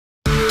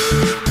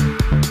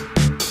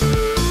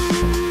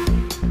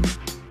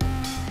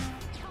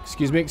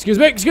Excuse me, excuse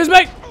me, excuse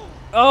me!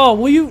 Oh,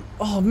 will you?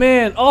 Oh,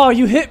 man. Oh,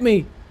 you hit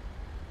me.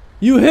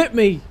 You hit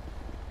me.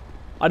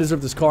 I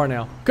deserve this car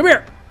now. Come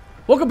here.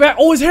 Welcome back.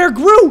 Oh, his hair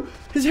grew.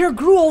 His hair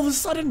grew all of a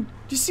sudden.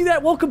 Did you see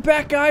that? Welcome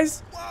back,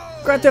 guys.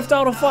 Grand Theft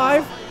Auto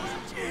 5.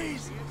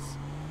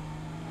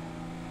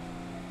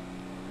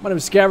 My name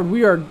is Skabbard.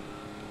 We are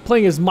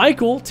playing as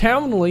Michael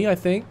Townley, I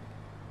think.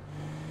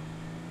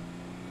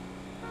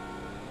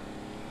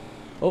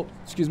 Oh,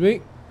 excuse me.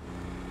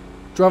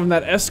 Driving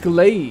that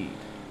Escalade.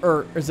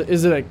 Or is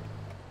it a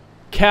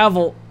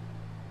cavalcade?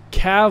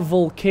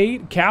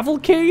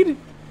 Cavalcade? Is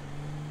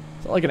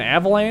that like an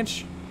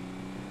avalanche?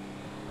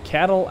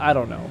 Cattle? I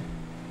don't know.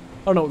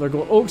 I don't know what they're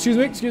going. Oh, excuse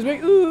me, excuse me.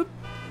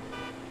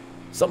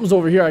 Something's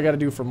over here I gotta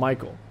do for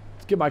Michael.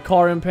 Let's get my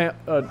car impound.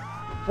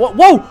 Whoa,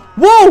 whoa,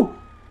 whoa!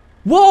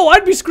 Whoa,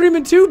 I'd be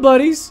screaming too,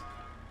 buddies.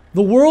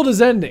 The world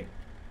is ending.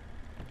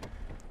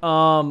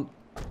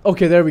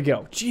 Okay, there we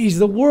go. Jeez,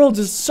 the world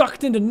just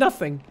sucked into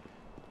nothing.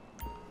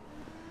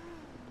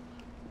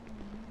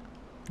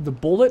 The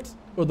bullet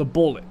or the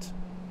bullet?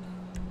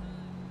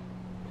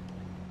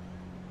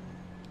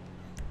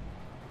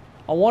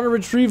 I want to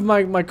retrieve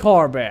my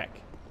car back.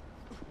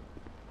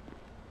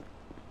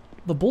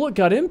 The bullet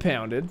got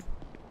impounded.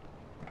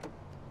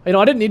 You know,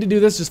 I didn't need to do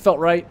this, just felt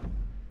right.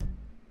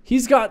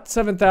 He's got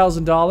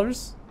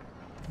 $7,000.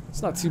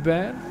 It's not too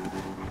bad.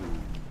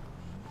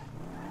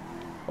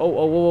 Oh,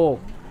 whoa,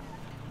 whoa.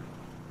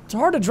 It's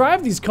hard to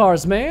drive these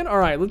cars, man. All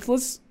right,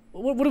 let's.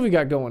 What do we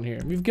got going here?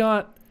 We've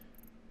got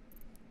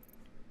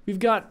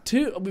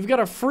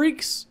our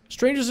freaks,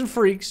 strangers and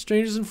freaks.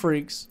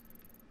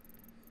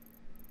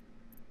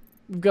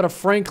 We've got a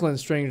Franklin,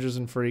 strangers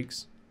and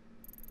freaks.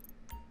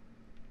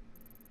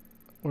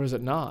 Or is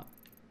it not?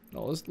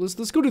 No,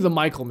 let's go do the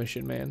Michael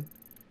mission, man.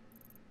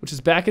 Which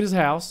is back at his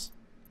house.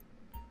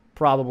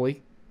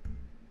 Probably.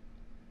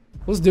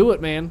 Let's do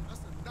it, man.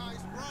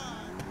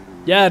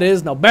 Yeah, it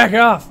is. Now back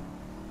off.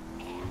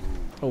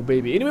 Oh,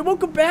 baby. Anyway,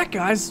 welcome back,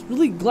 guys.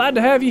 Really glad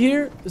to have you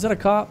here. Is that a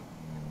cop?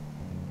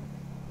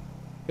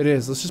 It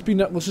is. Let's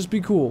just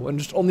be cool and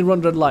just only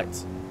run red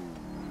lights.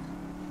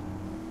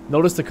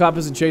 Notice the cop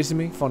isn't chasing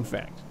me. Fun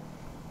fact.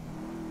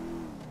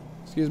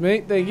 Excuse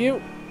me. Thank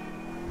you.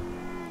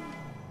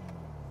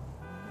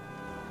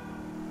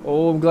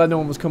 Oh, I'm glad no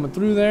one was coming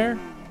through there.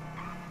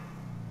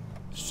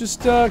 Let's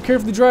just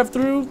carefully drive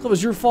through. That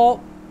was your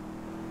fault.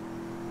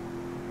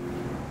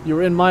 You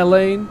were in my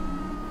lane.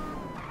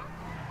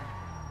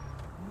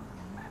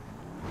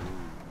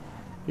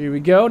 Here we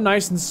go.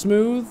 Nice and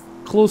smooth.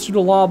 Closer to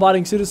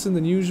law-abiding citizen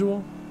than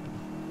usual.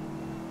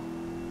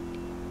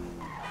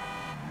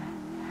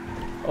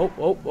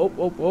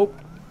 Oh.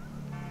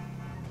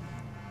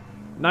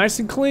 Nice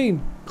and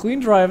clean. Clean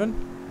driving.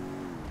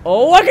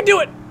 Oh, I can do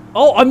it!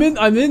 Oh, I'm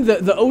in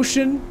the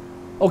ocean.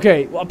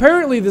 Okay, well,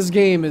 apparently this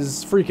game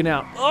is freaking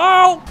out.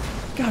 Oh!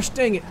 Gosh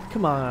dang it.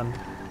 Come on.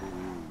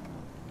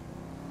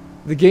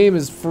 The game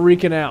is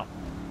freaking out.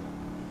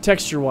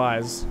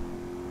 Texture-wise.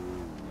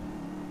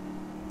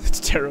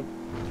 It's terrible.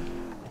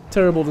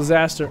 Terrible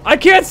disaster. I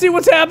can't see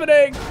what's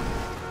happening!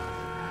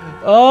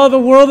 Oh, the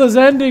world is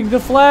ending.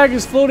 The flag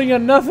is floating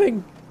on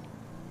nothing.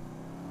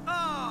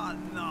 Oh,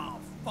 no,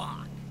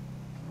 fuck.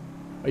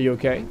 Are you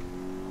okay?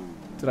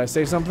 Did I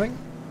say something?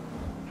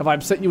 Have I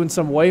upset you in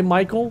some way,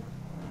 Michael?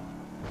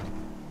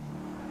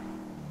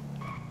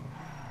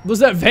 Was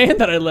that van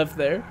that I left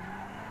there?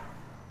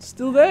 It's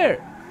still there.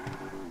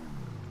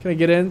 Can I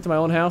get into my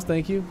own house?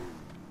 Thank you.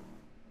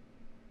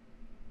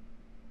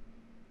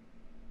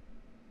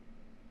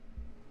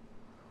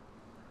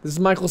 This is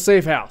Michael's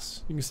safe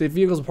house. You can save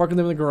vehicles and parking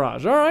them in the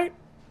garage. All right.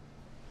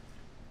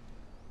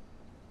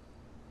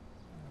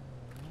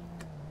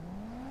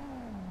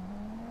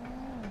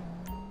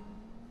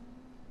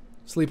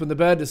 Sleep in the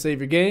bed to save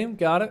your game.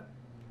 Got it.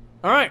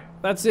 All right.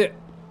 That's it.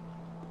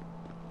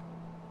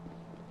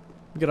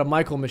 We got a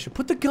Michael mission.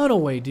 Put the gun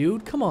away,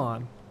 dude. Come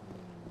on.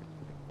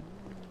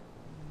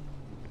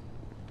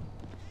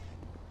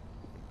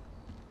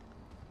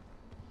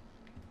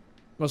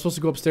 Am I supposed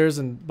to go upstairs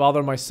and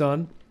bother my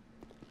son?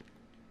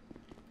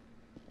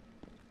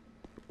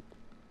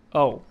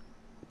 Oh.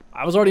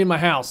 I was already in my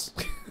house.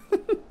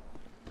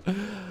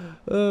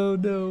 Oh,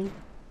 no.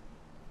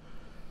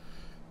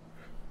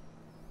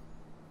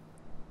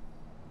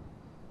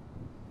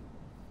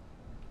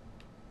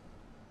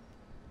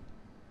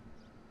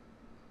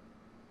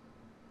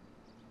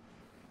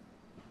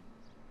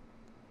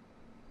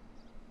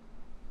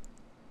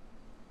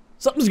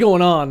 Something's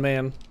going on,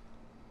 man.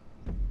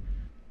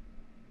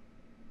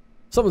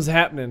 Something's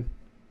happening.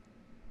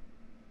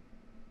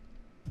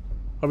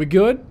 Are we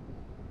good?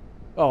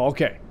 Oh,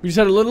 okay. We just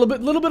had a little bit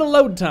of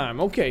load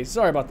time. Okay,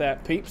 sorry about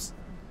that, peeps.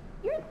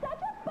 You're such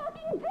a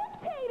fucking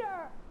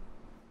dictator!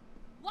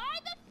 Why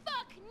the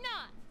fuck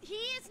not? He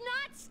is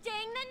not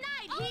staying the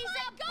night. Oh He's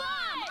my a God!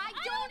 bum. I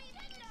don't don't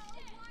even even know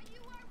know why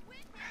you are with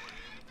him.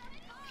 He is a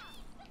bum.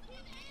 He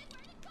is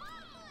where to go.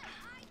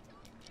 I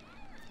don't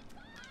care.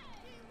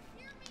 Do you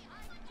hear me?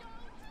 I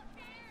don't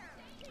care.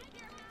 Take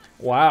your mouth.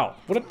 Wow.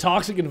 What a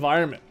toxic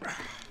environment. It's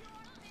not,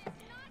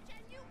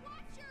 and you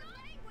watch your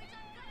language.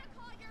 I'm gonna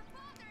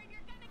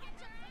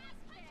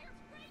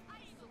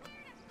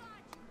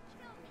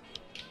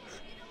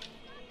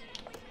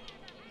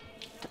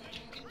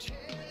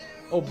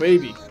Oh,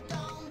 baby.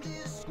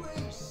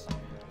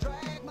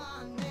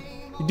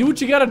 You do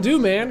what you gotta do,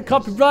 man.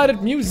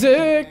 Copyrighted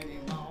music.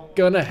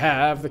 Gonna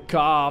have the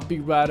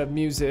copyrighted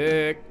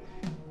music.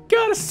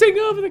 Gotta sing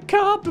over the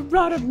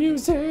copyrighted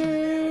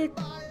music.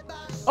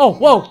 Oh,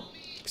 whoa.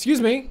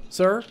 Excuse me,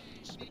 sir.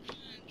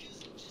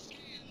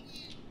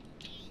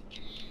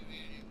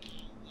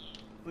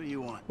 What do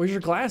you want? Where's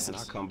your glasses?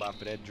 I come by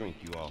for that drink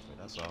you offered,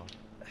 that's all.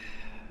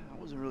 I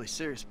wasn't really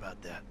serious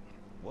about that.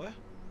 What?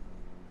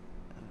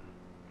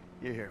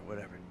 You're here,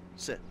 whatever.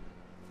 Sit.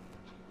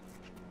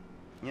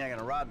 You're not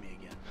gonna rob me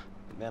again.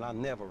 Man, I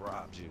never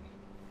robbed you.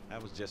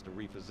 That was just a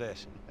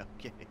repossession.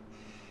 Okay.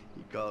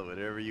 You call it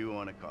whatever you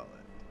want to call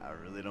it. I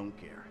really don't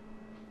care.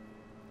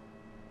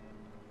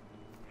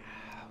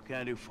 What can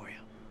I do for you?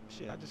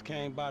 Shit, I just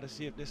came by to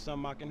see if there's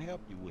something I can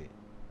help you with.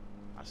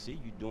 I see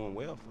you doing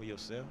well for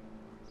yourself.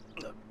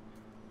 Look,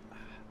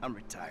 I'm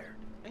retired.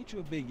 Ain't you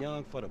a bit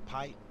young for the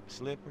pipe,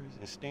 slippers,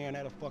 and staring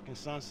at a fucking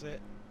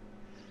sunset?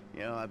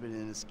 You know, I've been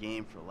in this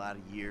game for a lot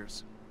of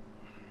years.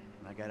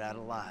 And I got out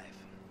alive.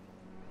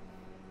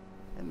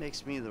 That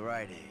makes me the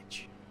right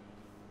age.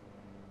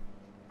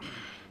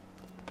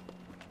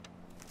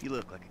 You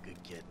look like a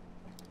good kid.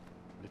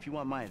 But if you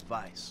want my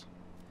advice,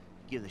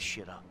 give this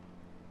shit up.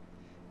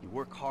 You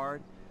work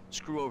hard,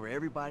 screw over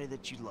everybody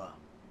that you love.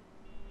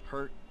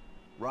 Hurt,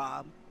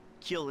 rob,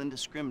 kill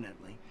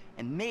indiscriminately,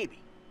 and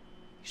maybe,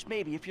 just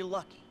maybe if you're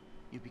lucky,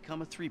 you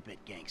become a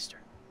 3-bit gangster.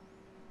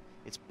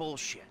 It's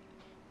bullshit.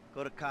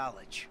 Go to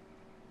college.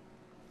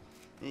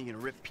 Then you're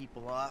gonna rip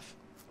people off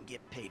and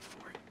get paid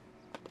for it.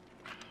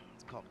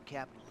 It's called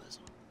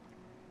capitalism.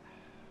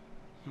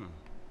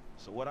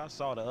 So what I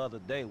saw the other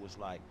day was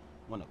like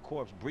when a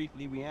corpse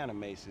briefly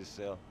reanimates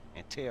itself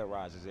and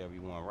terrorizes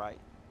everyone, right?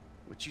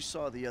 What you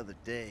saw the other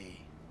day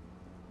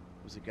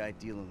was a guy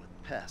dealing with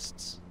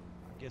pests.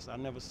 I guess I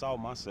never saw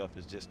myself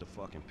as just a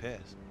fucking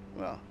pest.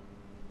 Well,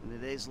 and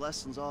today's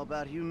lesson's all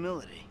about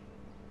humility.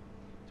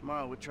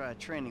 Tomorrow we'll try a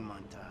training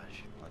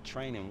montage. A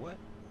training what?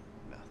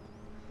 Nothing.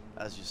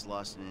 I was just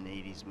lost in an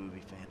 80s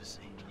movie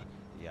fantasy.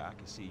 Yeah, I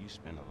can see you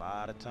spend a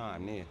lot of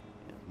time there.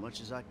 As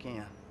much as I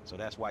can. So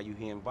that's why you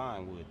here in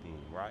Vinewood then,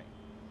 right?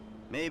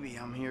 Maybe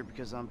I'm here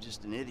because I'm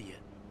just an idiot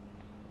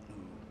who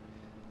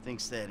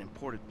thinks that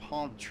imported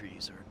palm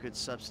trees are a good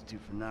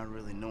substitute for not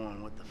really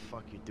knowing what the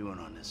fuck you're doing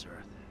on this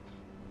earth.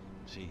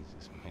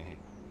 Jesus, man.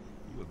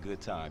 You a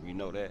good time, you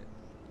know that?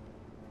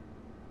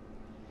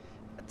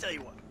 I tell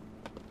you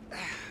what.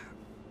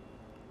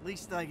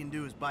 Least I can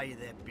do is buy you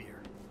that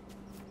beer.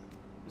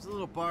 There's a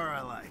little bar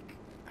I like.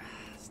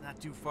 It's not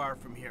too far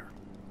from here.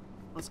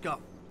 Let's go.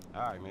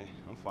 All right, man.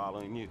 I'm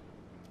following you.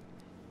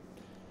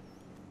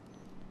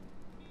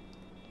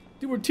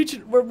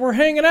 Dude, we're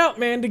hanging out,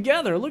 man,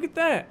 together. Look at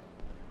that.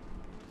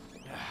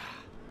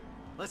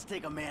 Let's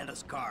take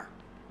Amanda's car.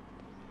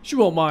 She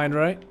won't mind,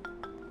 right?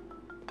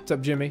 What's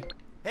up, Jimmy?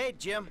 Hey,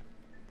 Jim.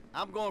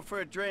 I'm going for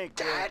a drink.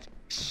 Dad?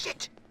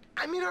 Shit!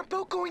 I'm in our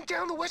boat going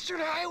down the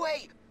Western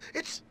Highway.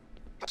 It's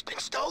been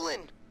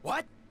stolen.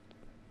 What?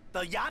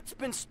 The yacht's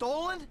been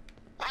stolen?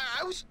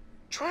 I was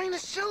trying to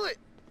sell it.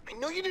 I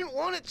know you didn't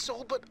want it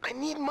sold, but I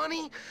need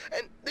money,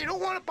 and they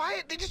don't want to buy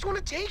it. They just want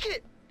to take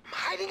it. I'm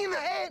hiding in the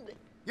head.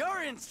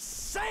 You're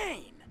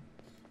insane!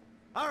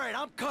 All right,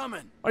 I'm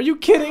coming. Are you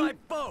kidding? My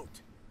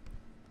boat.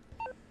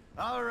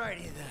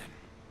 Alrighty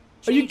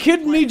then. Are you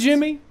kidding me,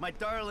 Jimmy? My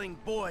darling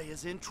boy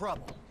is in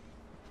trouble.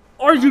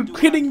 Are you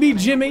kidding me,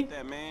 Jimmy?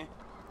 That, man.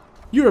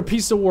 You're a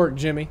piece of work,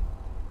 Jimmy.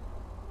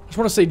 I just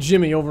want to say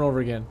Jimmy over and over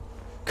again.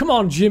 Come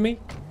on, Jimmy.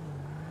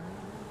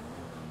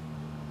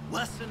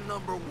 Lesson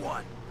number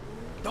 1.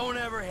 Don't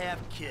ever have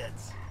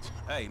kids.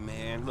 Hey,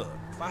 man, look.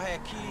 If I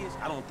had kids,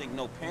 I don't think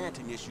no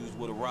parenting issues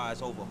would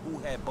arise over who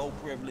had boat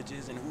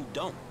privileges and who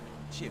don't.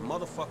 Shit,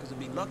 motherfuckers would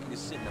be lucky to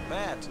sit in the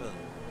bathtub.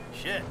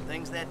 Shit,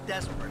 things that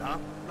desperate, huh?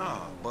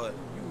 Nah, but,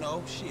 you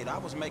know, shit, I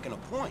was making a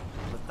point.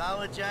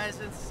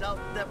 Pathologizing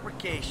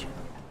self-deprecation.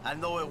 I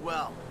know it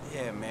well.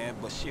 Yeah, man,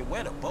 but shit,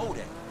 where the boat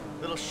at?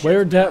 Little shit's Where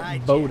been that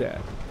hijacked. boat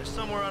at? They're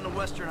somewhere on the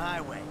Western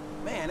Highway.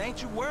 Man,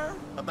 ain't you worried?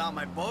 About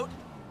my boat?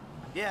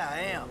 Yeah, I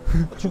am.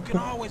 But you can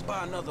always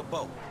buy another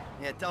boat.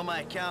 Yeah, tell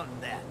my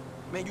accountant that.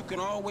 Man, you can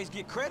always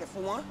get credit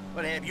for one.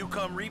 But have you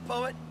come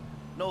repo it?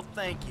 No,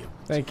 thank you.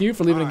 Thank you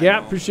for leaving a Alright,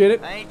 gap. man. Appreciate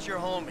it. I ain't your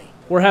homie.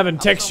 We're having I'm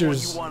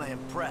textures someone you want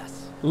to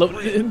impress.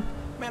 loaded in.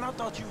 Man, I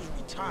thought you was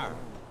retired.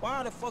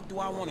 Why the fuck do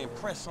I want to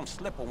impress some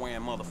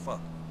slipper-wearing motherfucker?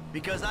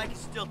 Because I can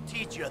still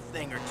teach you a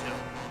thing or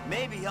two.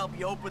 Maybe help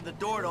you open the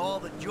door to all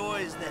the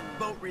joys that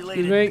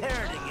boat-related Excuse me?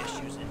 parenting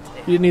issues entail.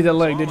 You didn't need that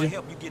leg, So did I'ma you?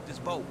 help you get this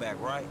boat back,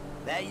 right?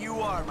 That you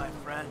are, my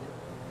friend.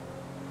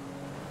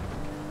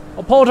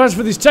 Apologize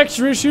for these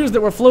texture issues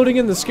that were floating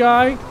in the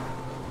sky.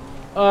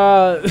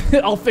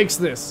 I'll fix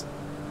this.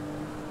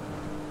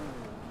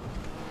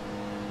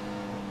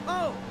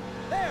 Oh,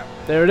 there.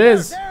 There it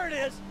is. There it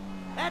is.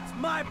 That's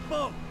my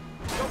boat.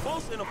 Your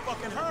boat's in a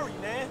fucking hurry,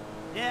 man.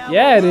 Yeah,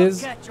 Yeah, it we'll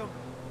is. catch 'em.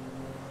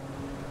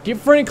 Get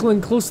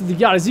Franklin close to the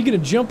yacht. Is he gonna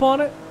jump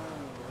on it?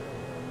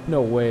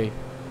 No way.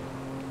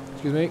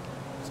 Excuse me.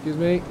 Excuse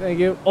me. Thank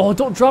you. Oh,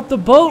 don't drop the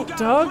boat, Got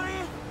a dog.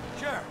 plan?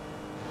 Sure.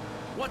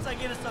 once I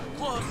get us up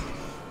close,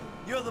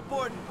 you're the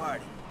boarding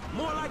party.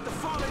 More like the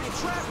falling in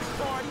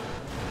traffic party.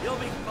 You'll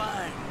be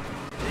fine.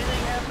 If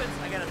anything happens,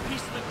 I got a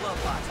piece in the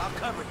glove box. I'll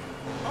cover you.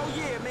 Oh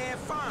yeah, man,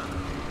 fine.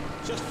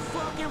 Just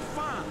fucking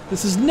fine.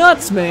 This is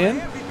nuts,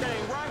 man.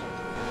 Everything, right?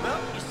 Well,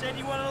 you said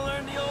you want to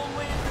learn the old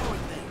way of doing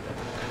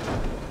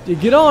things. You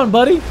get on,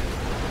 buddy.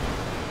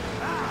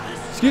 Ah, this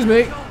is Excuse me.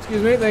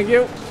 Excuse me. Thank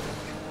you.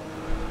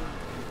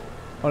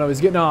 Oh no, he's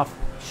getting off.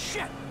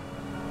 shit.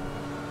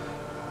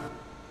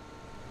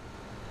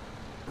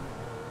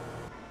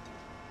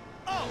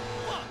 Oh,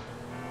 fuck.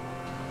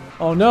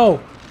 Oh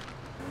no.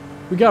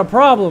 We got a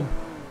problem.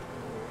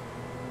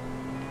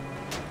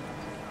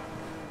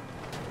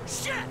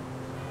 Shit! Hey,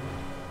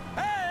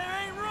 there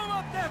ain't room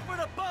up there for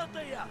the both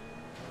of you.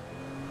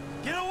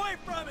 Get away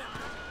from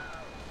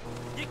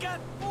it. You got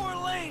 4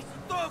 lanes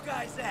to throw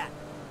guys at.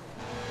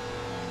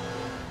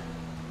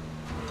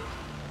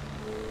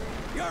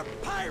 You're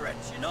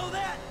pirates, you know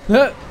that?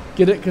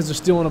 Get it? Because they're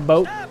stealing a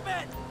boat? Stop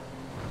it!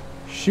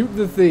 Shoot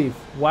the thief.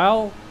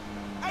 Wow.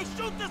 Hey,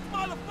 shoot this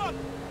motherfucker!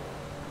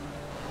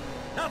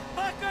 The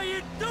fuck are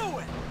you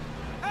doing?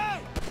 Hey!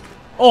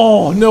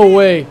 Oh, no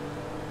way.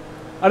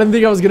 I didn't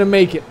think I was going to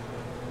make it.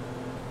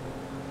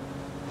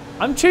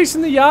 I'm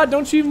chasing the yacht.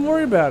 Don't you even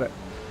worry about it.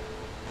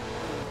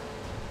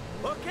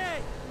 Okay,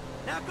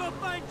 now go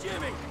find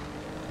Jimmy.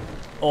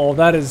 Oh,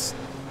 that is...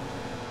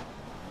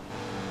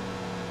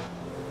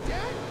 Dad,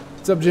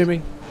 What's up,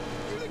 Jimmy?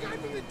 you're the guy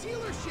from the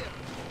dealership.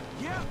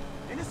 Yeah,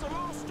 and it's a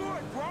long story,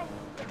 bro.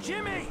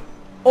 Jimmy!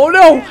 Oh,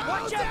 no.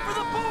 Watch out for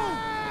the boom!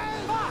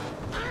 Fuck!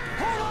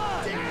 Hold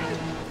on! Dad,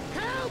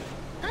 help!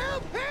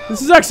 Help! Help!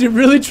 This is actually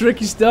really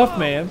tricky stuff,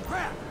 man.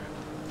 Crap!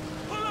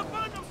 Pull up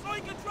on them so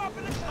you can drop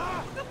in the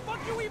car. What the fuck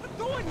are you even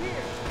doing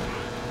here?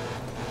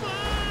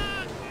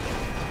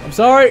 I'm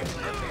sorry.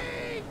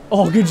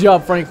 Oh, good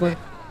job, Franklin.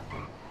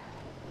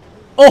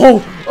 Oh,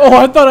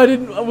 I thought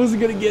I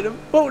wasn't gonna get him.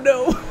 Oh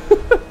no.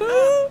 What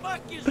the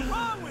fuck is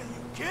wrong with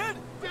you, kid?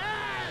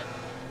 Dad!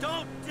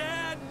 Don't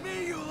dad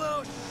me, you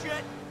little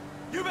shit!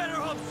 You better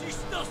hope she's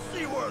still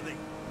seaworthy!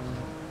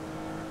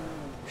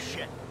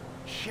 Shit.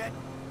 Shit.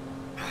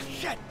 Ah,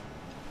 shit!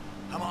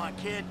 Come on,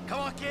 kid.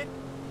 Come on, kid!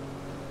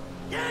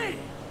 Yay!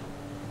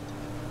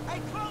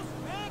 Hey, close,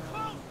 man,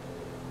 close!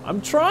 I'm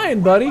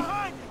trying, buddy.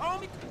 Behind you,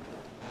 homie!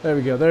 There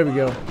we go. There we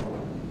go.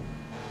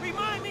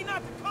 Remind me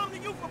not to come to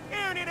you for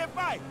parenting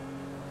advice!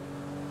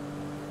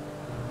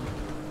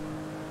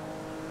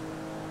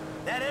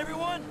 That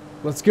everyone?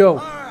 Let's go.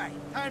 Alright,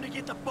 time to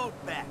get the boat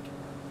back.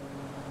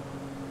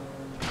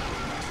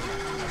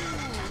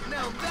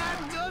 Now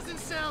that doesn't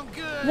sound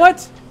good.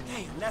 What?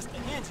 Damn, that's the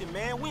engine,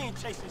 man. We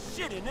ain't chasing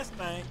shit in this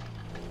thing.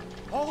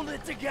 Hold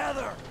it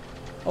together!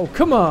 Oh,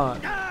 come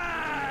on.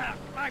 Ah!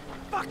 My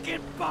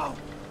fucking boat!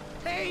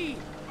 Hey,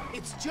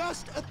 it's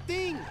just a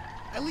thing.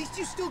 At least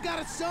you still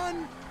got a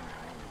son.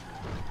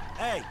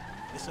 Hey,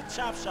 it's a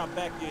chop shop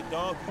back there,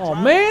 dog. You Oh,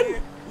 drive man.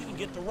 here, we can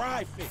get the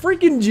ride fixed.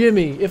 Freaking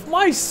Jimmy. If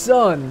my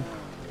son...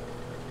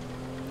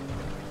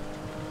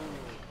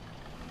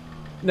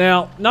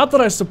 Now, not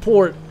that I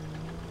support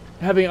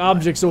having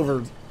objects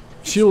over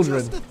children.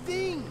 It's just a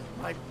thing.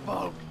 My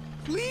boat!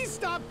 Please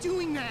stop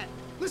doing that.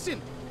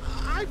 Listen,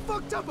 I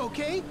fucked up,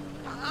 okay?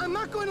 I'm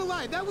not going to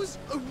lie. That was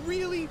a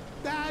really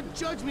bad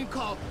judgment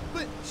call.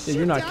 But Yeah, you're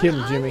shit, not Dad,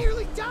 kidding, Jimmy. I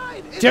nearly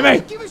died. And Jimmy! all I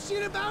give a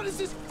shit about is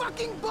this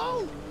fucking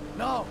boat.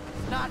 No,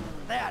 it's not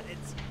that.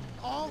 It's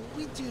All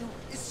we do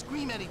is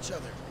scream at each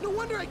other. No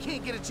wonder I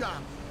can't get a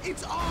job.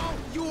 It's all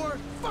your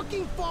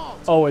fucking fault.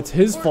 Oh, it's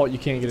his Or fault you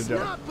can't get a it's job.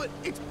 not, but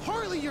it's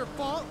partly your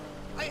fault.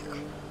 I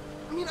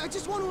mean, I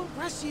just want to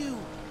impress you.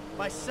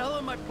 by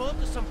selling my boat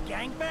to some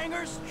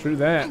gangbangers. True I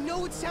that.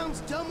 know it sounds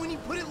dumb when you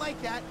put it like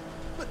that,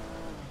 but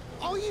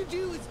all you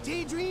do is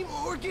daydream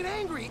or get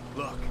angry.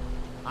 Look,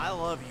 I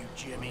love you,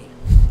 Jimmy,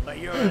 but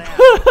you're an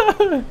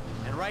asshole.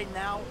 And right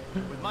now,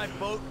 with my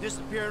boat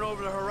disappearing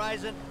over the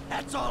horizon,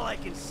 that's all I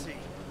can see.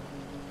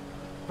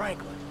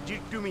 Franklin, do you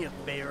do me a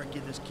favor,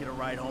 give this kid a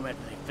ride home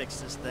after they fix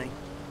this thing?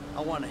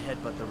 I want to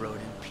headbutt the road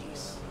in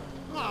peace.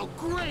 Oh,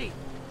 great!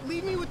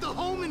 Leave me with the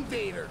home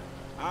invader.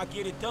 I'll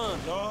get it done,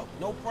 dog.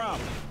 No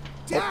problem.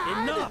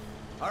 Dad! Enough!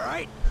 All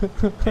right?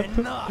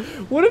 Enough!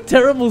 What a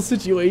terrible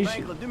situation.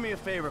 Franklin, do me a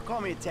favor.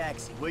 Call me a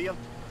taxi, will you?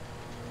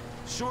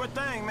 Sure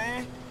thing,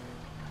 man.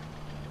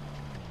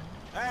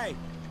 Hey,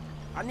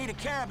 I need a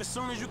cab as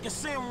soon as you can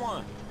send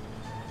one.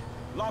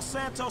 Los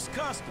Santos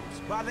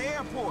Customs, by the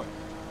airport.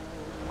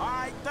 All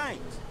right,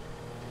 thanks.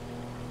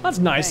 That's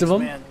nice Thanks,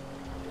 of him. man.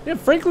 Yeah,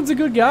 Franklin's a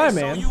good guy, Hey,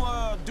 man. So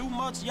you do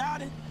much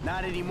yachting?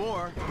 Not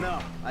anymore. No,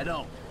 I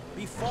don't.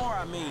 Before,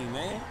 I mean,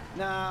 man.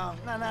 No,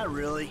 not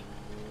really.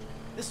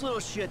 This little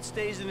shit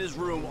stays in his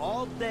room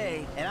all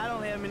day, and I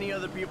don't have many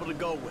other people to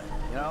go with,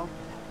 you know?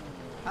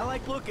 I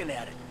like looking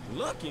at it.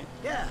 Looking?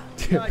 Yeah.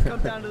 You know, I come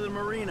down to the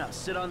marina,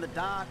 sit on the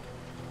dock,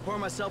 pour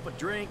myself a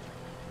drink,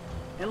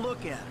 and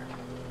look at her.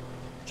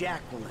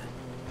 Jacqueline.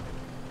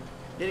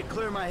 It'd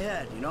clear my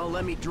head, you know,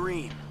 let me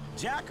dream.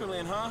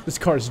 Jacqueline, huh? This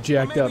car's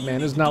jacked Maybe up, you man.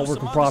 need It's to not do some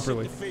working other shit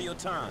properly. to fill your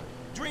time.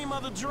 Dream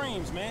other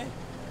dreams, man.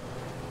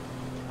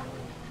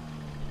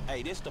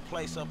 Hey, this the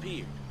place up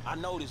here. I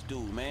know this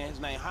dude, man. His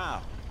name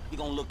Hal. He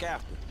gonna look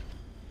after.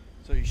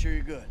 So you sure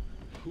you're good?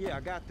 Yeah, I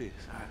got this.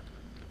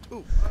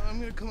 Ooh, I'm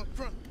gonna come up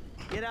front.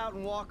 Get out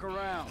and walk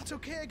around. It's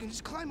okay, I can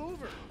just climb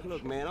over.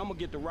 Look, man, I'm gonna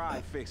get the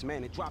ride fixed,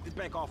 man, and drop it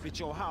back off at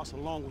your house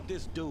along with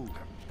this dude.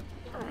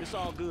 It's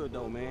all good,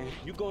 though, man.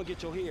 You go and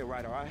get your head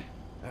right, all right?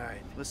 All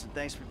right, listen,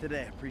 thanks for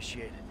today.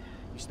 Appreciate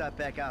it. You stop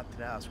back out to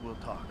the house, we'll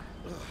talk.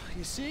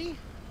 You see?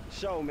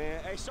 Show,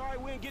 man. Hey, sorry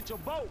we didn't get your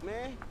boat,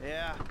 man.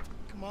 Yeah.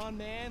 Come on,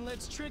 man.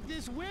 Let's trick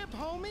this whip,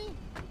 homie.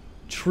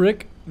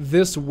 Trick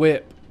this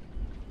whip.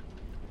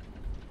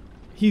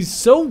 He's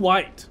so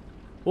white.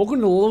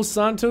 Welcome to Los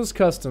Santos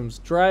Customs.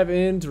 Drive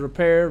in to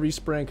repair,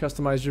 respray, and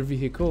customize your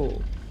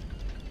vehicle.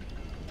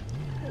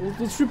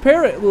 Let's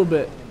repair it a little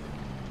bit.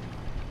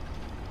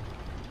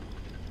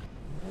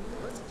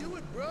 Let's do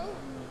it, bro.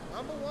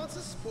 Mama wants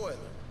a spoiler.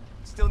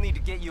 Still need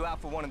to get you out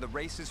for one of the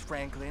races,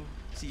 Franklin.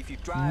 See if you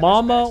drive.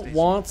 Mama as fast as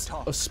wants you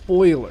talk. a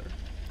spoiler.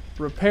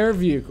 Repair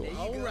vehicle.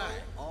 All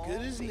right.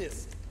 Good as new.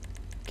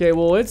 Okay,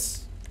 well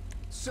it's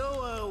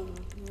So,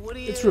 what do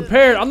you... it's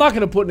repaired. I'm not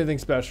gonna put anything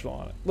special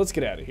on it. Let's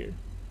get out of here.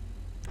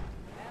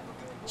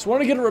 Just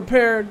want to get it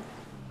repaired.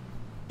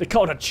 They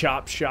call it a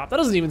chop shop. That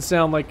doesn't even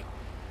sound like...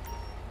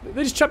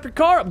 They just chop your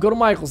car up. Go to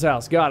Michael's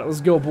house. Got it. Let's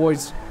go,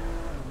 boys.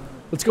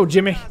 Let's go,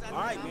 Jimmy. All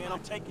right, man,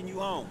 I'm taking you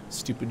home.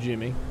 Stupid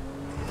Jimmy.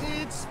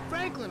 It's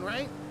Franklin,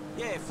 right?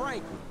 Yeah,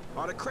 Franklin,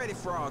 or the credit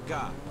fraud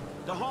guy,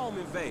 the home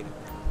invader.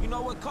 You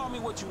know what? Call me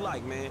what you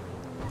like, man.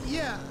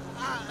 Yeah,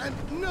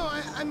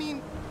 I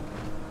mean,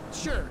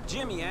 sure,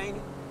 Jimmy, ain't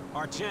it?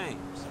 Or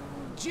James?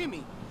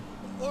 Jimmy.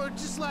 Or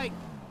just like,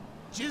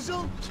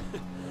 Jizzle?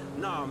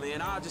 Nah,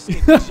 man, I'll just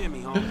stick with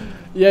Jimmy, homie.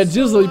 Yeah,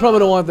 Jizzle, you probably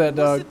don't want that,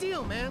 What's dog. the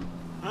deal, man?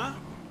 Huh?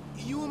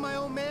 You and my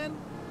old man?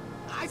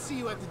 I see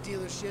you at the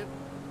dealership,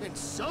 and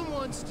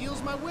someone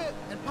steals my whip,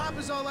 and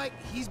Papa's all like,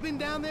 he's been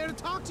down there to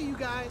talk to you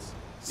guys.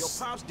 Your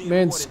pops did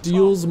Man more than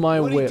steals talk. my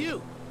What'd whip. he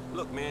do?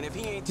 Look, man, if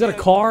he ain't Is that a tell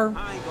you, car?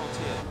 I ain't gonna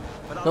tell.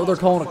 But I That what they're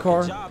lost calling my a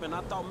car? fucking job, and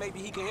I thought maybe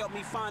he could help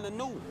me find a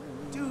new one.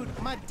 Dude,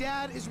 my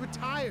dad is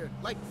retired,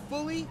 like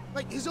fully.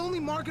 Like his only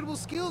marketable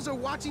skills are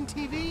watching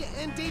TV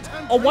and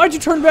daytime. Oh, why'd you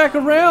turn back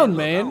around,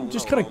 Look, I man? don't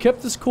Just know, could have homie.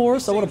 kept this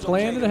course. I would have Seems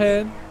planned it okay to me.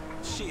 ahead.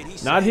 Shit,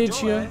 he Not saved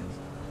hit your you. ass.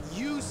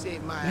 You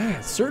saved my Man,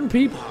 ass. certain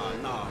people.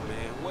 Nah,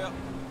 man.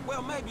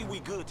 Well, maybe we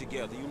good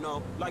together, you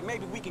know? Like,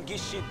 maybe we can get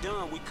shit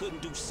done we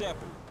couldn't do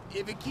separate.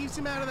 If it keeps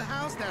him out of the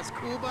house, that's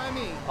cool by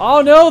me.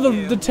 Oh no,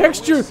 Yeah, the well,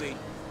 texture, we'll see.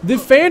 the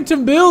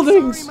phantom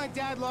buildings. Sorry my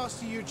dad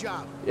lost you your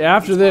job. Yeah,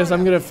 after He's this, hard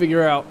I'm out. gonna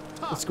figure out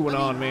Tough. what's going I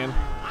mean, on, man.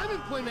 I'm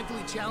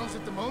employmentally challenged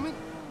at the moment.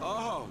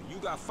 Oh, you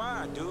got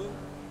fired, dude.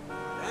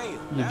 Damn. You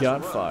that's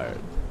got rough. fired.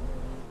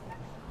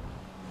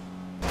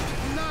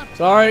 Not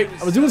It's all right.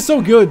 I was doing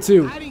so good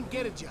too. I didn't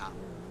get a job.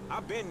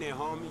 I've been there,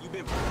 homie. You've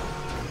been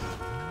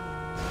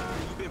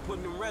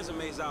putting them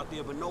resumes out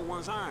there, but no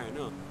one's hiring,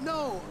 huh?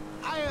 No,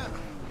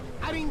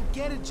 I didn't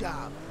get a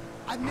job.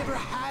 I've never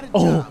had a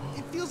Oh. job.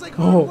 It feels like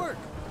hard Oh. work.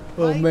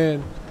 Oh right?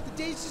 man. The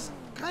days just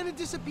kind of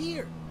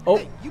disappear. Oh,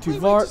 hey, you too play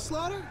far. Righteous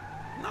Slaughter?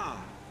 Nah,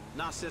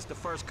 not since the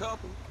first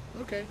couple.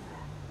 Okay.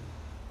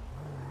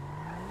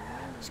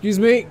 Excuse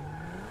me,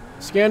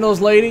 Scandalous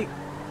lady.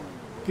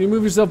 Can you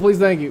move yourself, please?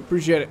 Thank you.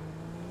 Appreciate it.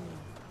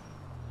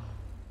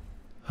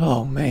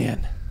 Oh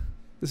man,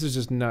 this is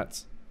just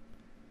nuts.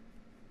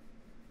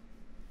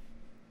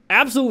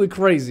 Absolutely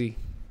crazy.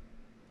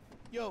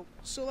 Yo,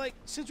 so like,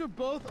 since we're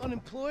both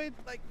unemployed,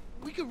 like,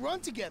 we could run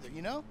together,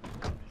 you know?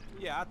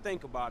 Yeah, I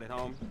think about it,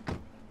 homie.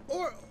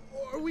 Or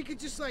we could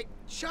just like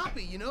shop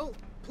it, you know?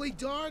 Play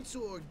darts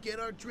or get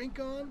our drink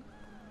on.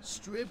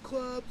 Strip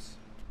clubs.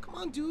 Come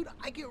on, dude.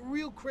 I get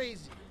real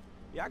crazy.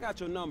 Yeah, I got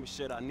your number,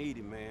 shit. I need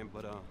it, man.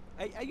 But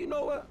hey, you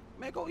know what?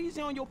 Man, go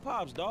easy on your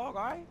pops, dog.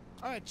 All right?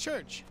 All right,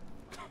 church.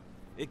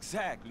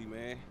 Exactly,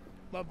 man.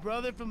 My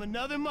brother from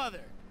another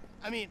mother.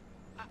 I mean,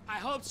 I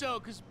hope so,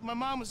 because my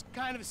mom was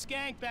kind of a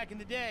skank back in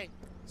the day.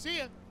 See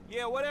ya.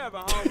 Yeah, whatever,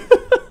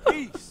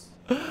 homie. Peace.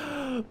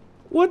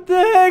 What the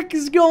heck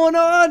is going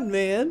on,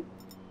 man?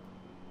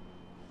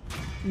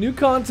 New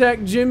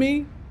contact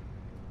Jimmy.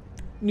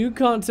 New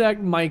contact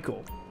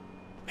Michael.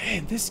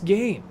 Man, this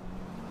game.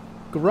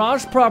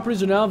 Garage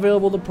properties are now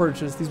available to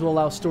purchase. These will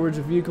allow storage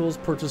of vehicles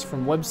purchased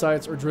from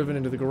websites or driven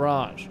into the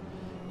garage.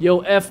 Yo,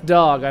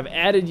 F-Dog, I've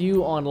added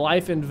you on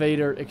Life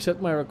Invader.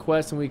 Accept my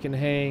request and we can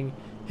hang.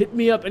 Hit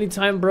me up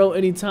anytime, bro,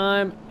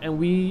 anytime. And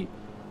we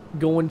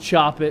go and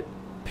chop it.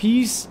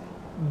 Peace,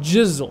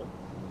 Jizzle.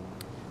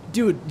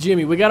 Dude,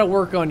 Jimmy, we gotta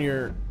work on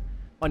your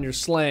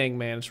slang,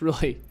 man. It's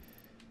really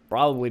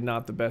probably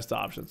not the best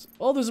options.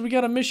 Oh, we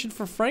got a mission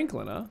for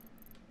Franklin, huh?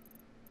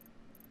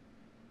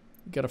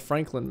 We got a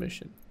Franklin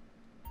mission.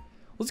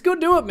 Let's go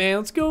do it, man.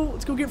 Let's go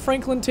get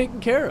Franklin taken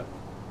care of.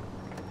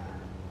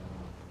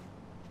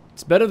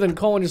 It's better than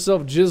calling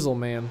yourself Jizzle,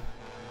 man.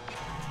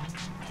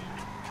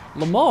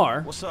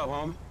 Lamar? What's up,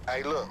 homie?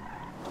 Hey, look.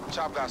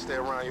 Chop got to stay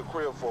around your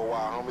crib for a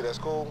while, homie. That's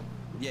cool?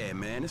 Yeah,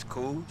 man, it's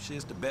cool.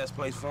 Shit's the best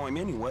place for him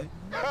anyway.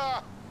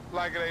 Ha!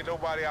 Like it ain't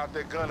nobody out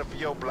there gunning for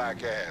your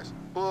black ass.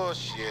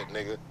 Bullshit,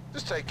 nigga.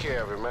 Just take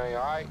care of it, man,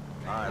 all right?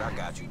 All right, I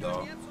got you,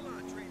 dog.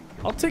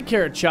 I'll take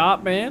care of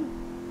Chop, man.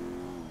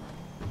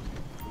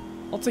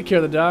 I'll take care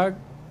of the dog.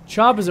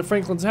 Chop is at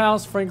Franklin's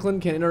house. Franklin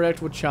can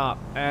interact with Chop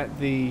at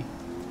the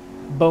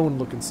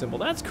bone-looking symbol.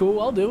 That's cool.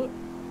 I'll do it.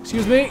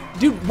 Excuse me.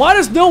 Dude, why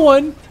does no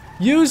one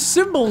use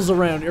symbols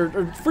around or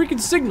freaking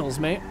signals,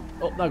 man?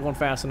 Oh, not going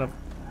fast enough.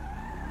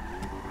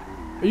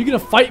 Are you gonna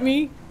fight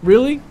me?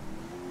 Really?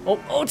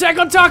 Oh, Attack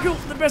on Taco!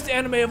 The best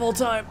anime of all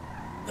time.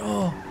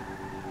 Oh.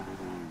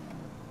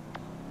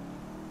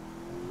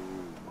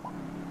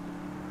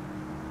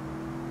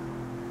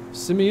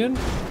 Simeon?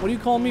 What are you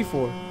calling me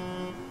for?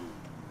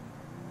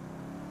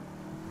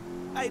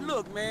 Hey,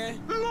 look,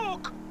 man.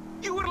 Look!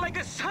 You were like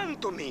a son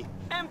to me.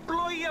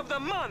 Employee of the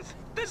month.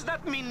 Does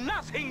that mean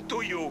nothing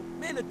to you?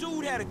 Man, the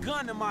dude had a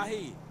gun to my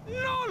head.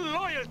 No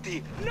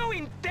loyalty, no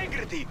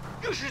integrity.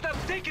 You should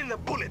have taken the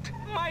bullet.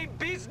 My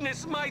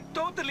business, my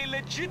totally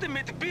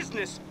legitimate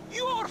business.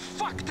 You're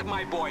fucked,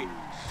 my boy.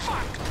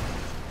 Fucked.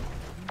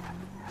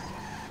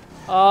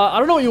 I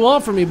don't know what you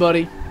want from me,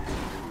 buddy.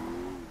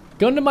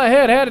 Gun to my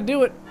head, had to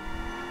do it.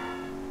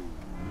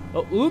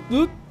 Oh,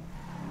 oop.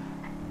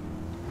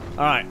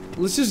 Alright,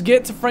 let's just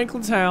get to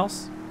Franklin's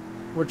house,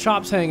 where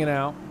Chop's hanging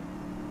out.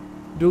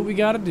 Do what we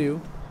gotta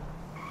do.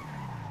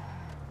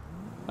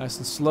 Nice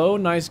and slow,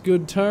 nice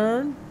good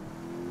turn.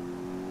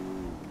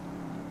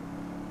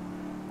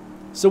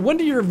 So when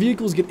do your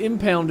vehicles get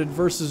impounded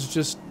versus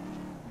just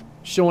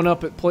showing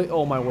up at play?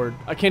 Oh my word.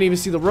 I can't even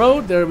see the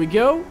road. There we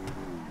go.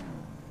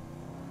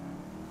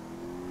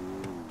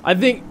 I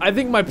think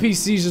my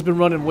PC's just been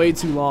running way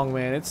too long,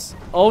 man. It's,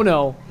 oh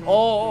no.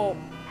 Oh.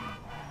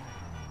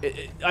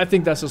 I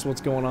think that's just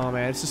what's going on,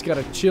 man. It's just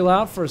gotta chill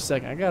out for a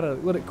second. I gotta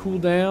let it cool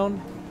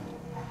down.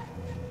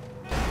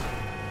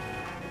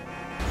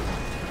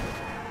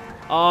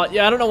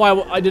 Yeah, I don't know why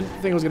I didn't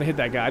think I was gonna hit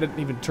that guy. I didn't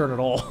even turn at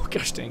all.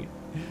 Gosh dang it.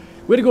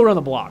 We had to go around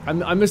the block.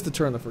 I missed the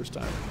turn the first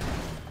time.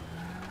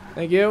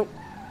 Thank you.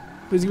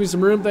 Please give me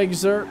some room. Thank you,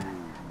 sir.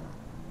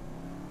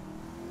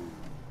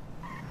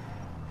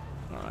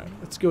 Alright,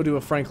 let's go do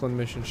a Franklin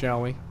mission,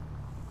 shall we?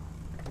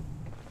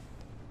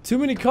 Too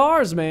many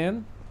cars,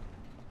 man.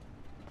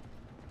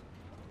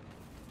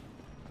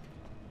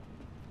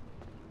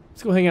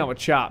 Let's go hang out with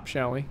Chop,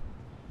 shall we?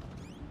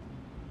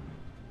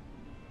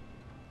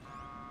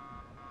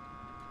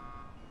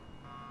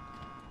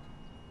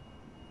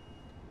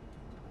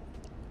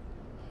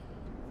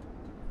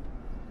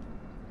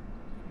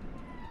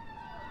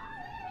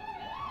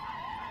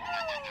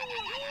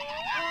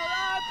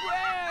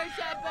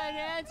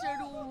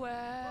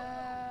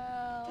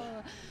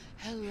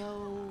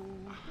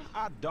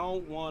 I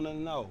don't want to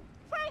know.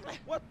 Franklin!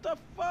 What the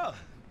fuck?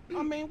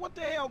 I mean, what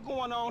the hell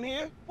going on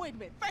here? Wait a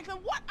minute. Franklin,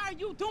 what are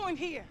you doing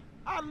here?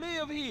 I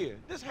live here.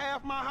 This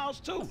half my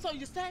house, too. So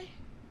you say?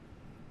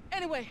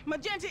 Anyway,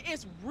 Magenta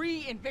is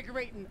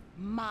reinvigorating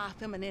my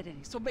femininity.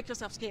 So make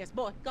yourself scarce.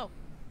 Boy, go.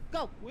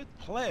 Go. With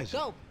pleasure.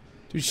 Go.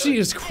 Dude, she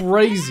is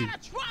crazy.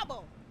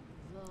 Trouble.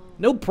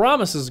 No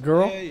promises,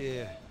 girl.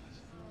 Yeah.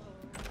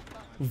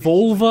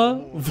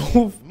 Vulva?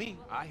 Me,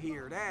 I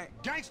hear that.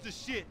 Gangster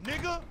shit,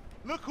 nigga.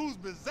 Look who's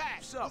bizarre.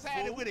 What's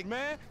happening with it,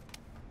 man?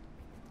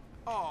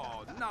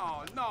 Oh,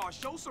 no.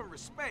 Show some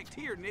respect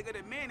here, nigga.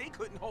 The man, they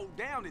couldn't hold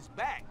down his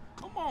back.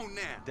 Come on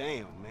now.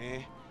 Damn,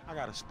 man. I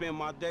gotta spend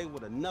my day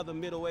with another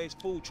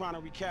middle-aged fool trying to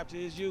recapture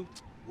his youth.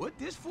 What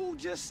this fool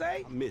just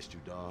say? I missed you,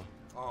 dawg.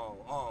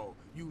 Oh,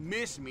 you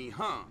missed me,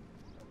 huh?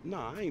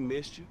 Nah, I ain't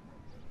missed you.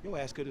 Your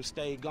ass could have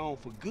stayed gone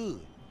for good.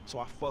 So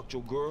I fucked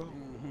your girl,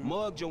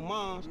 mugged your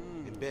moms,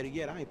 and better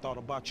yet, I ain't thought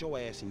about your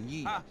ass in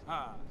years.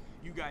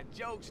 You got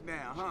jokes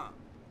now, huh?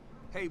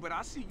 Hey, but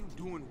I see you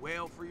doing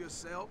well for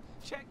yourself.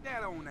 Check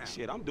that on out.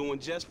 Shit, I'm doing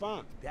just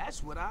fine.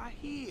 That's what I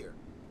hear.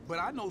 But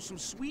I know some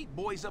sweet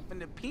boys up in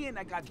the pen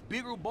that got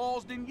bigger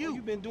balls than you. Oh,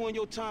 you been doing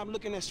your time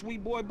looking at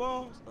sweet boy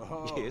balls?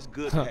 Yeah, it's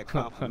good to have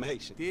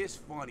confirmation. This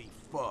funny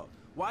fuck.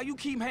 Why you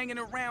keep hanging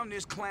around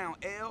this clown,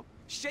 L?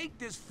 Shake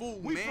this fool,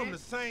 We man. from the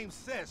same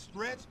set,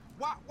 Stretch.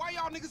 Why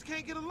y'all niggas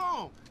can't get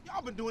along?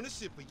 Y'all been doing this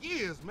shit for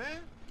years, man.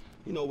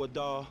 You know what,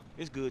 dawg?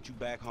 It's good you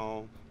back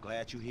home.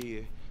 Glad you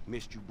here.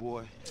 Missed you,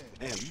 boy.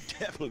 Damn, you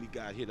definitely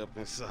got hit up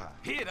inside.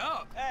 Hit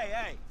up?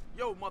 Hey.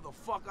 Yo,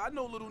 motherfucker, I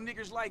know little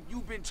niggas like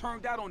you been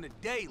turned out on the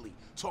daily.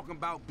 Talking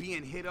about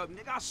being hit up,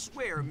 nigga. I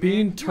swear, man.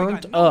 Being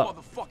turned you got no up.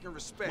 Motherfucking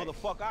respect.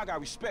 Motherfucker, I got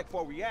respect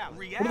for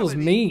reality. What does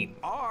mean?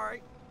 All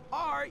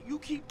right, you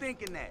keep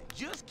thinking that.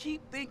 Just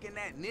keep thinking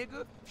that,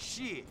 nigga.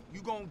 Shit,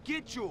 you gonna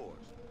get yours.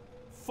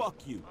 Fuck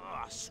you.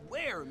 I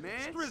swear,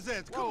 man.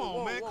 Strizzettes, come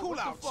on, man. Cool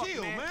out. Fuck,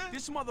 Chill, man.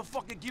 This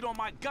motherfucker get on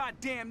my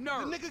goddamn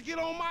nerves. The nigga get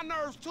on my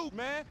nerves, too,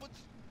 man. But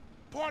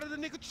part of the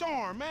nigga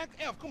charm, man.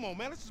 F, come on,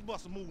 man. Let's just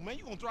bust a move, man.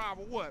 You gonna drive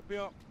or what,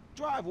 pimp?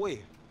 Drive where?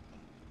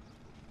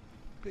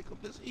 Pick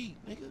up this heat,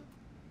 nigga.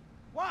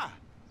 Why?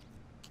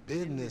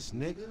 Business,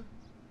 nigga.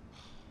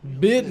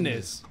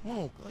 Business. Come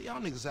on,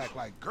 y'all niggas act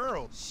like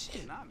girls.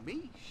 Shit, not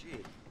me.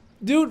 Shit.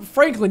 Dude,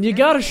 Franklin, you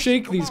gotta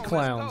shake these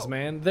clowns,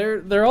 man.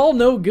 They're all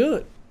no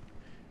good.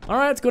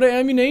 Alright, let's go to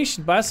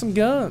ammunition, buy some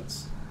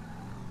guns.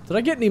 Did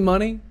I get any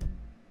money?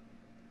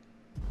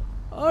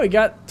 Oh, he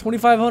got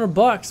 2,500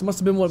 bucks. Must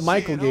have been what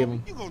Michael Shit, gave homie,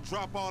 him. You gonna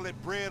drop all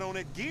that bread on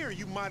that gear,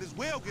 you might as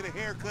well get a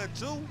haircut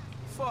too.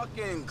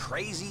 Fucking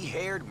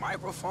crazy-haired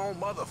microphone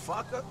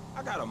motherfucker.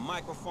 I got a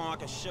microphone I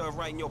can shove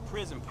right in your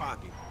prison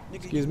pocket. Nigga,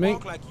 Excuse you me?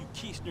 walk like you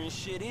keistering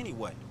shit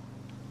anyway.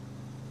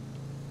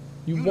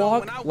 You know,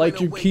 when walk I like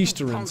went you away,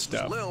 keistering punks was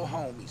stuff. little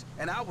homies,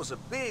 and I was a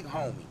big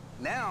homie.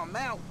 Now I'm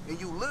out, and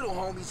you little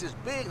homies is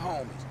big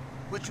homies.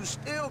 But you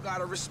still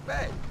gotta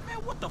respect. Man,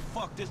 what the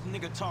fuck this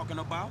nigga talking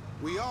about?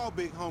 We all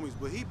big homies,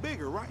 but he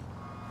bigger, right?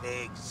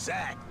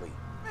 Exactly.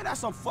 Man,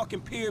 that's some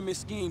fucking pyramid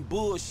scheme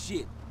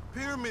bullshit.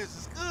 Pyramids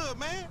is good,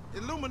 man.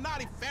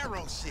 Illuminati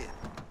pharaoh shit.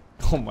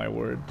 Oh my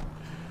word.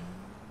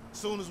 As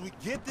soon as we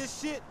get this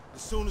shit,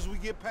 as soon as we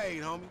get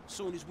paid, homie. As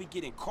soon as we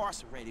get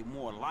incarcerated,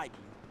 more likely.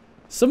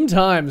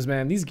 Sometimes,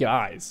 man, these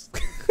guys,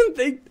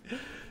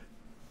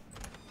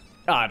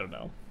 I don't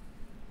know.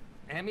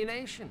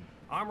 Ammunition.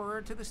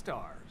 Armorer to the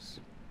stars.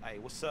 Hey,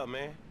 what's up,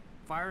 man?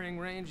 Firing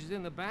range is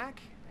in the back,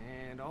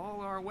 and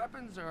all our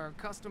weapons are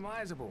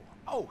customizable.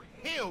 Oh,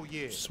 hell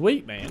yeah.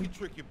 Sweet, You man. can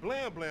trick your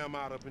blam blam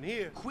out up in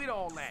here. Quit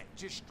all that.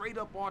 Just straight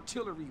up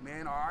artillery,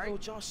 man, all right? Yo,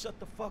 y'all shut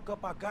the fuck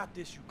up. I got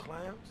this, you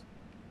clowns.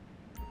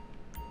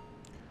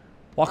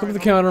 Walk up to the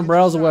Alright, counter and homie,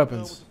 browse the get your shotgun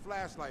weapons. with the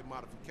flashlight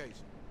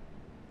modification.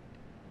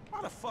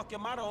 Why the fuck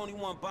am I the only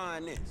one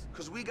buying this?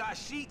 Cause we got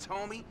sheets,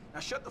 homie. Now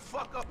shut the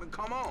fuck up and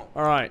come on.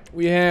 All right,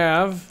 we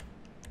have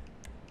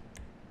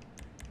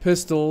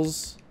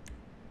pistols.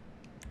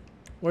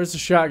 Where's the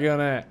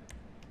shotgun at?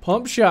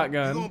 Pump You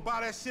shotgun. gonna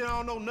buy that shit I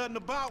don't know nothing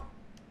about?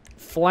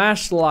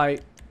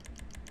 Flashlight.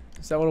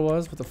 Is that what it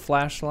was with the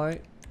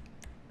flashlight?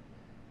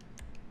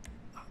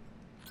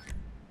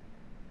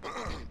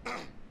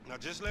 Now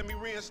just let me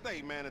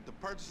reinstate, man, that the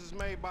purchases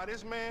made by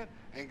this man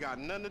ain't got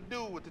nothing to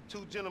do with the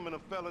two gentlemen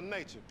of felon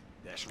nature.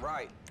 That's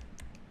right.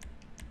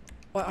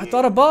 Well, I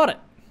thought I bought it.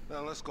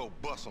 Now let's go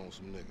bust on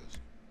some niggas.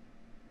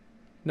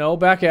 No,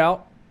 back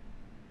out.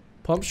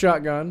 Pump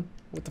shotgun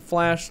with the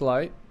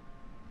flashlight.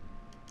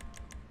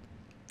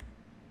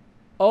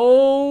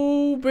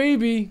 Oh,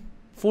 baby.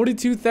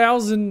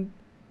 42,000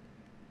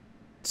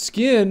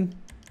 skin.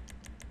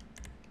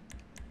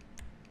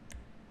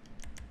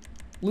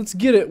 Let's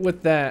get it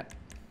with that.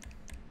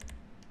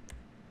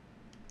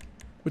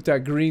 With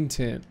that green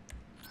tint.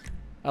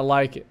 I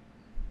like it.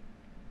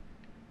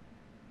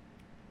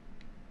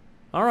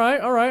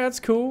 Alright, that's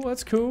cool,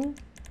 that's cool.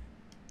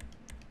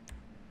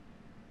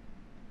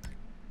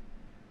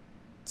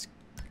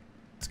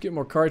 Let's get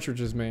more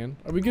cartridges, man.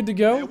 Are we good to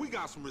go? Man, we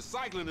got some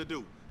recycling to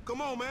do.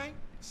 Come on, man.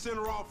 Send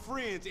her off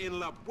friends in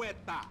La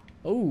Puerta.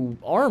 Oh,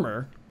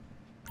 armor.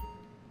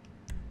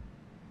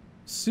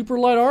 Super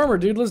light armor,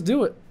 dude. Let's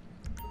do it.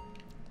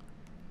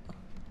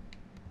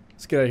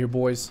 Let's get out of here,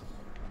 boys.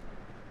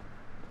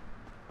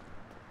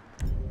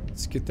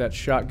 Let's get that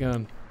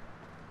shotgun.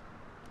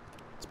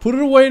 Let's put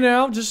it away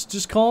now.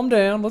 Just calm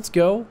down. Let's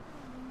go.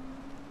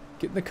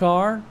 Get in the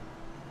car.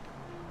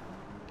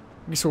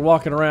 I guess we're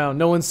walking around.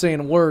 No one's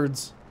saying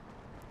words.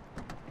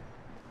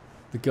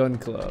 The gun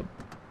club.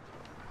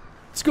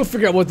 Let's go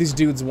figure out what these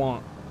dudes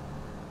want.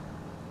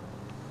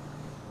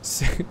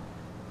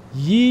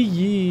 Yee.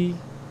 You got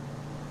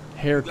some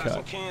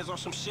Haircut. cans or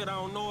some shit I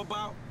don't know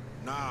about?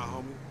 Nah,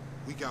 homie.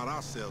 We got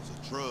ourselves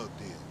a drug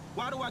deal.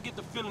 Why do I get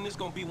the feeling this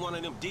gonna be one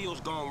of them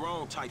deals gone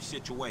wrong type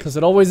situations? Because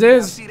it always Now,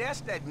 is. see,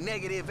 that's that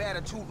negative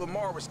attitude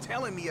Lamar was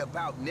telling me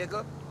about,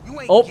 nigga. You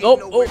ain't Oh, getting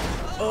nowhere.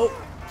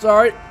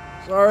 Sorry.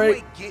 You Sorry.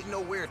 ain't getting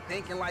nowhere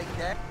thinking like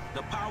that.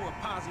 The power of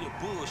positive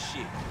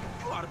bullshit.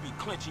 You ought to be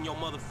clenching your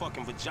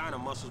motherfucking vagina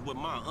muscles with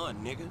my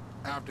aunt, nigga.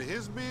 After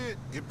his bid,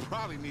 it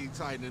probably needs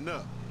tightening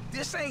up.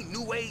 This ain't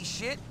new age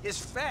shit. It's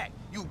fact.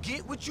 You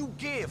get what you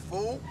give,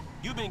 fool.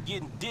 You been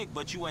getting dick,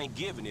 but you ain't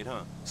giving it,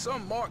 huh?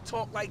 Some Mark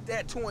talk like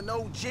that to an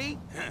OG.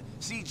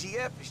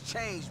 CGF has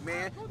changed,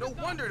 man. No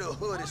wonder the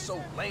hood is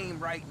so lame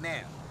right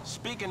now.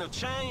 Speaking of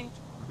change,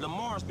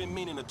 Lamar's been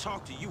meaning to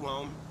talk to you,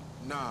 homie.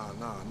 Nah,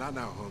 not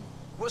now, homie.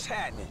 What's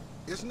happening?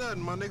 It's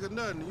nothing, my nigga,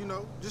 nothing, you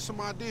know. Just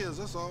some ideas,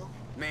 that's all.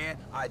 Man,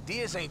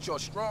 ideas ain't your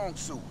strong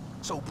suit,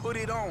 so put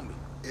it on me.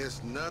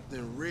 It's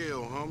nothing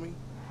real, homie.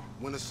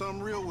 When it's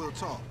something real, we'll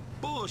talk.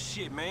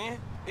 Bullshit, man.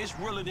 It's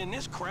realer than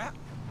this crap.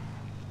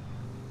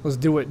 Let's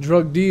do it.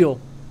 Drug deal.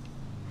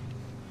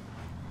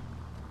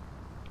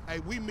 Hey,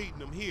 we meeting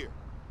them here.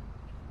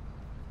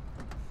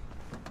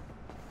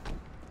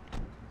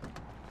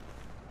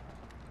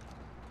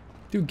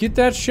 Dude, get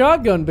that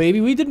shotgun,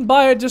 baby. We didn't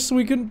buy it just so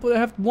we couldn't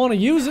want to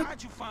use it.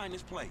 How'd you find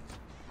this place?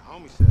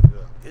 Homie set it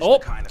up. Oh,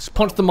 just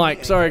punched the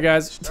mic. Sorry,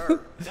 guys.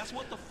 That's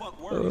what the fuck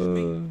worries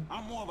me.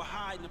 I'm more of a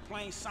hide in the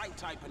plain sight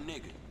type of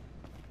nigga.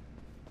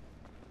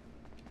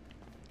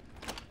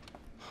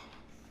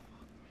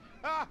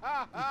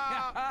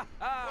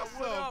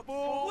 What's up,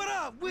 fool? What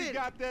up with We it?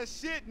 got that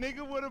shit,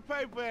 nigga, with a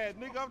paper at.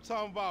 Nigga, I'm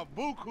talking about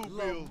buku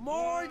bills.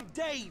 Lamar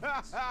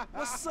Davis.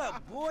 What's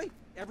up, boy?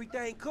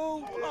 Everything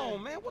cool? Hold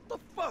on, man. What the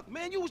fuck,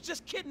 man? You was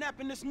just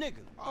kidnapping this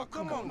nigga. Oh,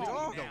 come on,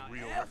 dog. You don't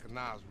real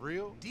recognize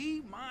real.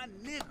 D, my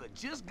nigga,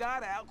 just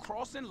got out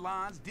crossing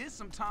lines, did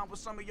some time with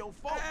some of your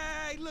folks.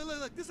 Hey,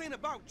 look. This ain't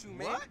about you,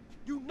 man. What?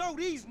 You know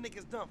these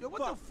niggas done. Yo,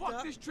 what the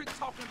fuck this trick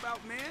talking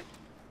about, man?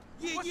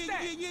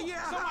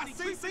 Yeah. Somebody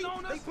See?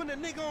 on us? They putting a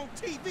nigga on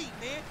TV,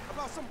 man,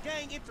 about some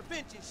gang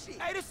intervention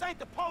shit. Hey, this ain't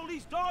the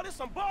police, dog. This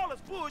some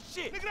ballers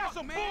bullshit. Nigga, that's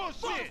some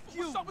bullshit.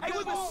 Hey,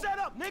 we was set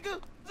up, nigga.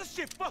 This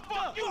shit fucked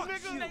up. You,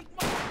 nigga.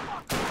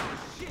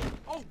 Shit.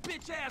 Oh,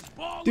 bitch ass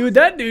ballers. Dude,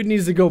 that dude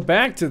needs to go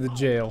back to the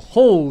jail.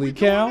 Holy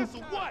cow.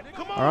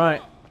 All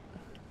right.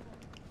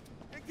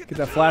 Get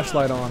that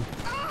flashlight on.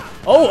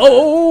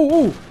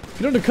 Oh.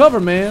 Get under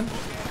cover, man.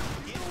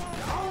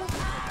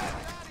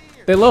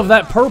 They love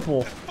that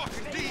purple.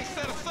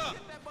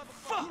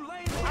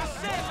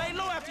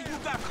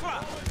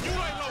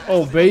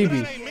 Oh,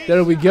 baby.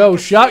 There we go.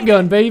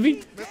 Shotgun,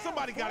 baby.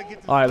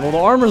 All right, well, the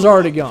armor's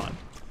already gone.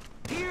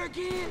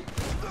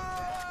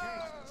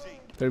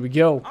 There we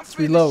go. Let's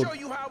reload. Show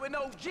you how an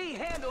OG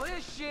handle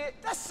his shit.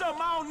 That's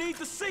something I don't need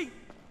to see.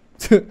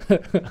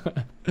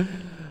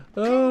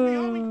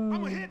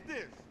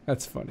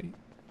 That's funny.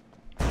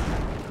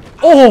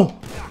 Oh!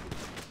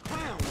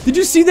 Did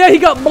you see that? He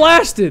got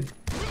blasted.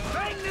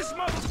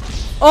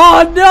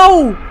 Oh,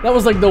 no! That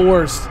was like the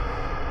worst.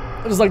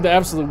 That was like the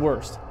absolute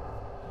worst.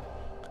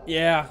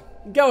 Yeah.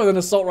 The guy with an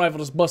assault rifle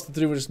just busted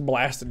through and just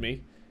blasted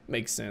me.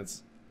 Makes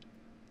sense.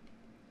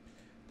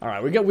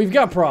 Alright, we've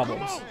got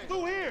problems.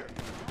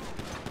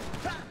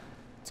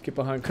 Let's get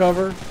behind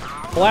cover.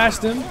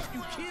 Blast him.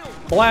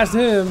 Blast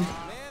him.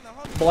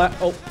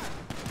 Oh.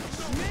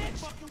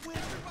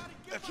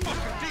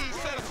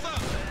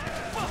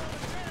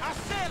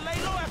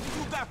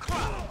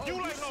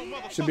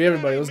 Should be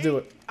everybody. Let's do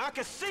it. I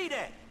can see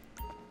that.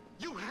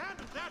 You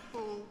handled that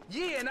fool.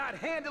 Yeah, and I'd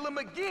handle him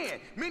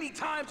again. Many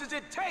times as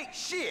it takes.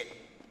 Shit.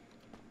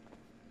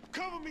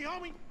 Cover me,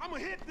 homie. I'ma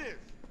hit this.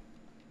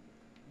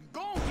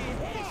 Gon'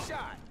 get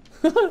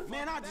headshot.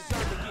 Man, I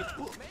deserve to get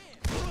booked.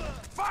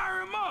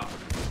 Fire him up.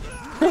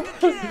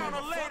 Get down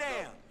or lay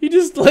down. He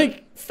just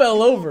like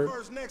fell over.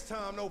 First next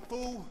time, no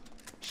fool.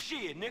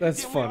 Shit, nigga.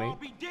 That's then funny. We all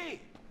be dead.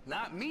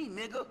 Not me,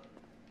 nigga.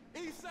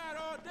 Eastside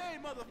all day,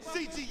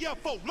 motherfucker. CTF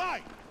for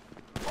life.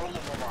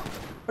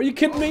 Are you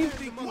kidding me?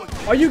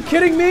 Are you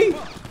kidding me?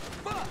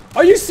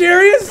 Are you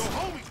serious?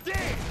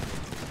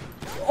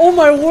 Oh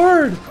my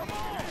word.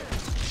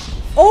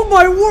 Oh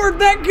my word,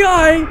 that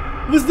guy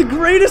was the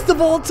greatest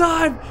of all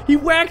time. He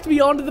whacked me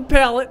onto the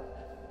pallet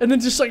and then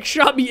just like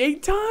shot me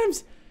 8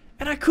 times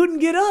and I couldn't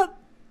get up.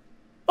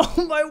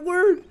 Oh my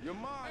word.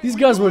 These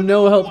guys were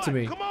no help to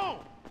me.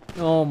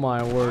 Oh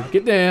my word.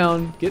 Get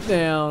down. Get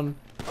down.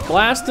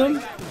 Blast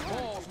him.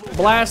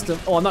 Blast him.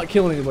 Oh, I'm not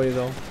killing anybody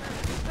though.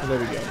 Oh, there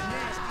we go.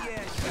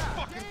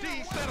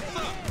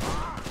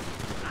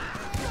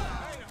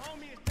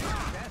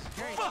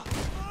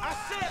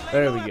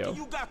 There we go.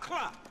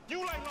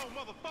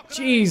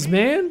 Jeez,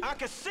 man. I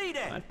can see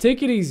that.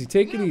 Take it easy.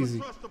 Take it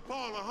easy.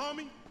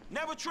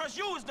 Never trust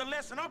you is the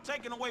lesson I'm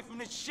taking away from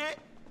this shit.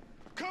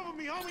 Cover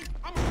me, homie.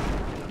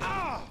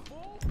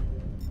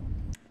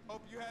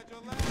 Hope you had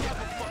your last.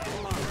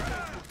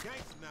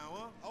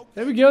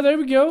 There we go. There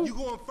we go. You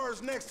going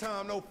first next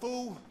time, no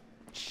fool.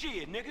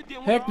 Shit, nigga.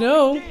 Then Heck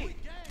no.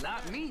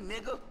 Not me,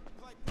 nigga.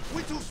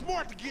 We too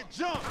smart to get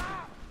jumped.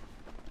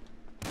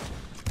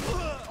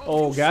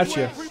 Oh,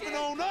 gotcha.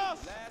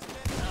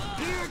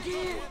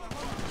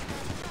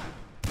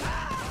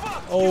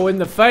 Oh, in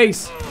the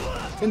face.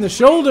 In the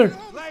shoulder.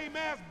 Lame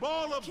ass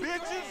ball of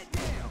bitches.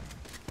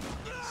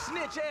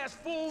 Snitch ass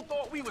fool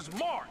thought we was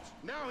marked.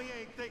 Now he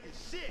ain't thinking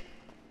shit.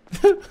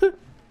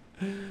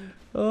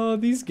 Oh,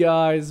 these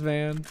guys,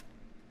 man.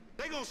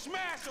 They gonna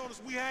smash on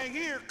us. We hang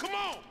here. Come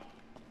on.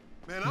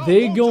 Man,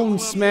 they gon'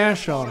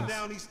 smash on us.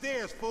 Down these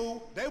stairs,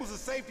 fool. They was a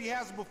safety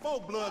hazard before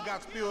blood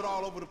got spilled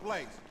all over the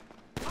place.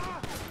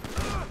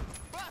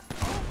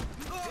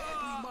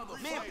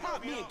 Man,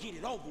 pop me and get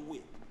it over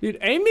with. Dude,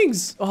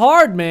 aiming's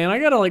hard, man. I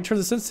gotta like turn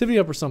the sensitivity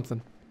up or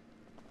something.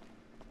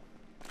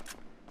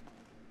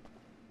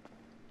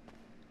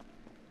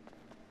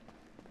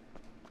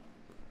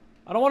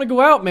 I don't want to go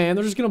out, man.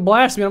 They're just gonna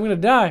blast me. I'm gonna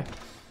die.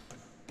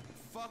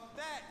 Fuck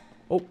that.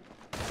 Oh.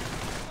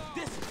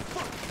 This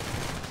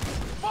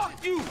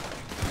fuck you.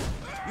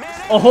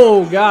 Man,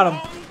 Oh, got him.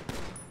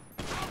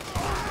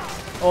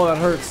 Oh, that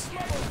hurts.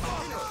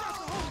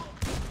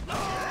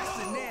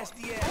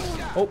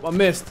 Oh, I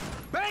missed.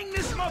 Bang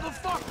this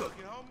motherfucker.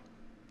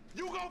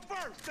 You go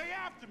first. Stay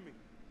after me.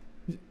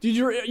 Dude,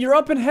 you're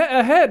up and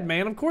ahead,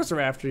 man. Of course they're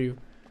after you.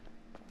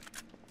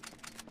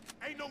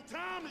 Ain't no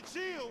time to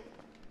chill.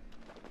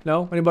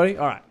 No? Anybody?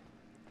 All right.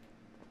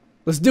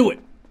 Let's do it.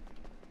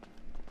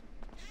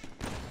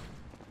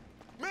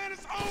 Man,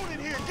 it's on in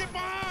here. Get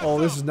behind. Oh,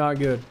 this is not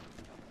good.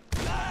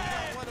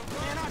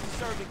 man, I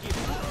deserve to get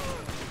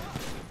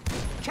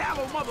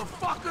Callow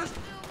motherfuckers.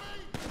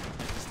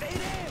 Stay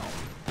down.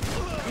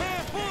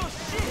 Man,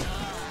 bullshit.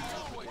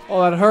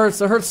 Oh, that hurts.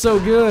 That hurts so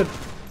good.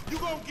 You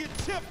gonna get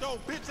chipped,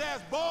 old bitch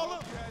ass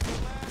baller.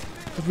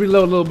 Let's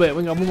reload a little bit.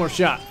 We got one more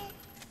shot.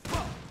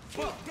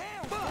 Man,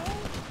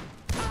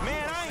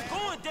 I ain't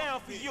going down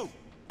for you.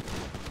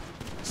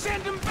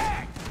 Send him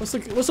back. What's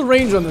the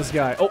range on this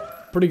guy? Oh,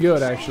 pretty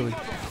good actually.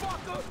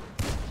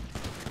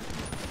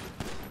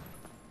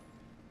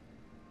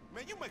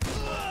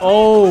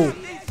 Oh.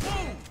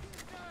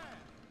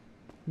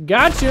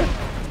 Gotcha.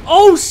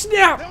 Oh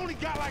snap. They only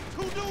got like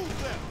 2 dudes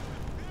left.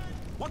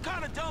 What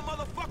kind of dumb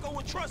motherfucker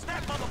would trust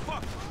that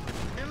motherfucker?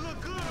 It look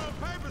good on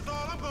paper is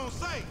all I'm gonna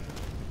say.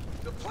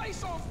 The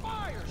place on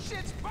fire.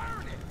 Shit's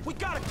burning. We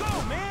gotta go,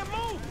 man.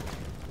 Move.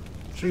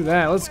 See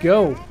that. Let's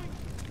go.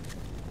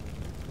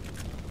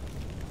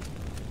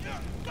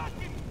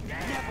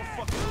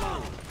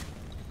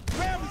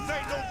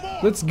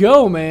 Let's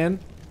go, man.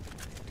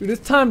 Dude,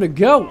 it's time to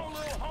go.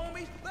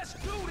 Let's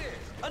do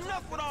this.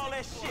 Enough with all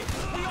that shit.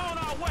 We on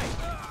our way.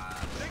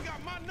 They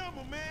got my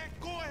number, man.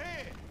 Go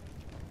ahead.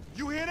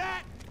 You hear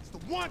that? It's the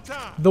one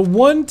time. The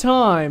one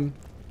time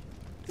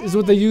is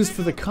what they use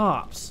for the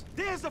cops.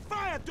 There's the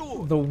fire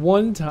door. The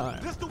one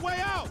time. That's the way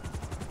out.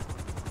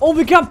 Oh,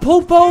 we got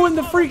Popo in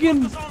the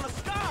freaking. On the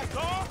sky,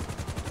 dog.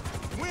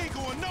 We ain't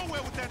going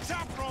nowhere with that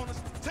chopper on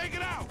us. Take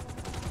it out.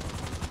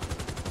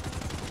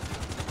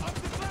 Up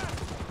the glass.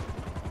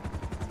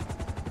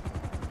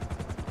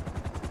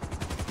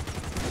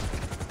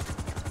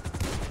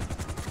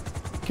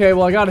 Okay,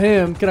 well I got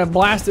him. Can I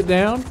blast it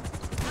down?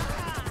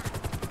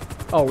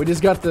 Oh, we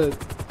just got the.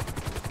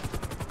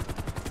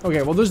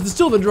 Okay, well there's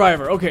still the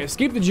driver. Okay,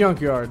 escape the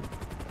junkyard.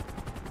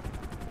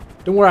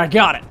 Don't worry, I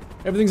got it.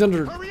 Everything's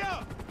under. Hurry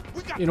up.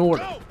 We got in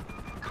order. Go.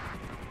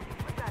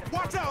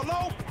 Watch out,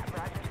 Lo.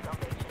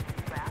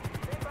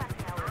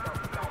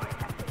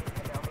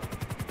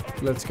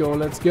 Let's go,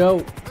 let's go.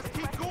 Let's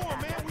keep going,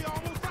 man. We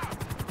almost out.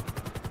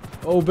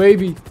 Oh,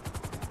 baby.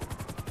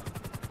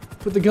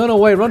 Put the gun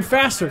away. Run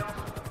faster.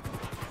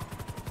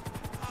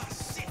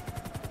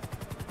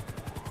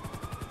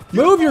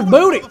 Move your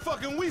booty.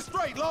 Motherfucking we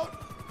straight, Lo.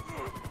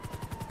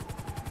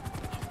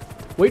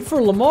 Wait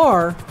for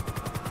Lamar.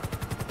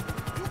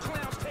 You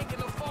clowns taking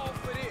the fall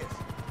for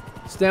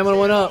this. Stamina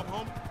went up.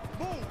 Move,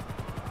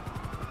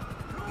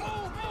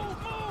 move,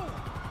 move.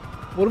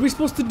 What are we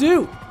supposed to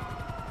do?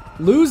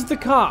 Lose the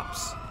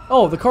cops.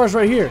 Oh, the car's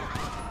right here.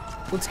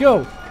 Let's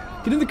go.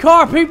 Get in the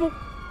car, people.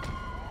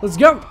 Let's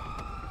go.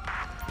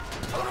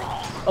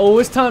 Oh,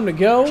 it's time to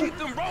go. Keep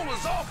them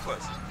rollers off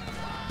us.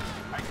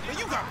 Man,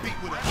 you got beat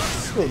with it.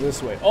 Let's go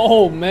this way.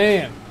 Oh,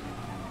 man.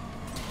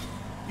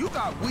 You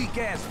got weak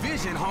ass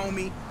vision,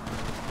 homie.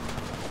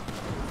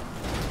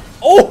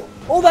 Oh!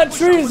 Oh, that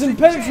tree is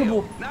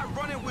impenetrable. Not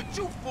running with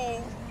you,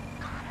 fool.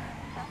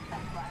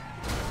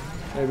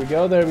 There we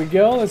go, there we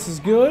go. This is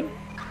good.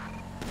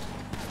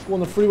 Go on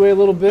the freeway a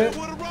little bit.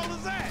 Where the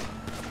rollers at?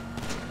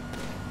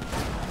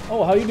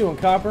 Oh, how you doing,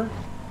 Copper?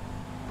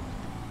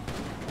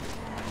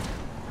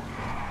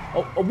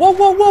 Oh, whoa,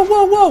 whoa, whoa,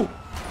 whoa, whoa!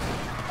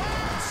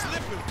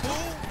 Slipping,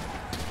 fool.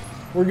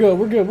 We're good,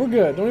 we're good, we're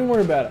good. Don't even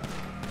worry about it.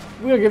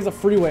 We gotta get the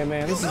freeway,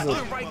 man. This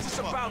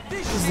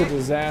is a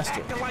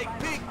disaster. Acting like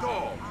big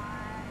dog.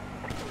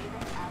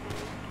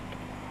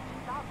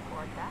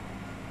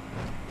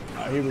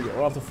 Alright, here we go.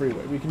 We're off the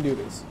freeway. We can do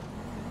this.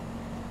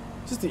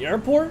 Is this the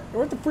airport?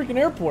 We're at the freaking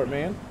airport,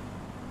 man.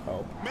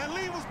 Oh. Man,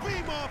 leave us be,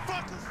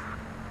 motherfuckers.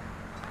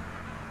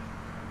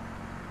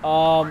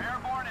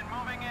 Airborne and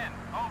moving in.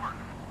 Over.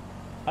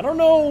 I don't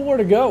know where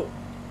to go.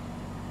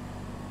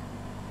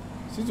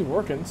 Seems to be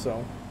working,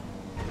 so.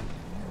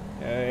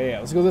 Yeah,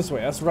 let's go this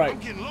way. That's right. I'm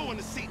getting low in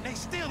the seat and they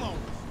still on us.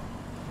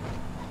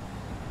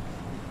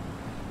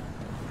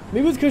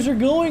 Maybe it's because you're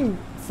going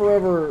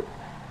forever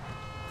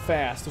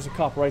fast. There's a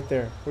cop right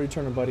there. Where are you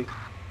turning, buddy?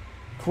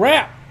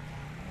 Crap!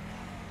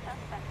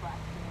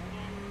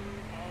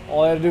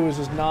 All I had to do was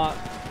just not.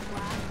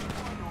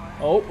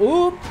 Oh,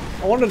 oop!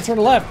 I wanted to turn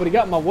left, but he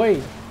got in my way.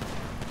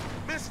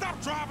 Man, stop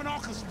driving all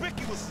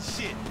conspicuous and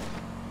shit.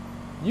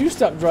 You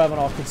stop driving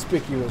all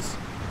conspicuous.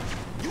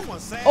 You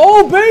want sad?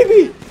 Oh,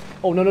 baby!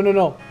 Oh, no, no, no,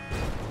 no.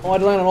 Oh, I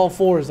had to land on all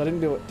fours. I didn't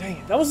do it. Dang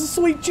it. That was a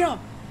sweet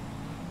jump.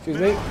 Excuse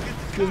me.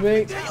 Excuse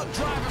me.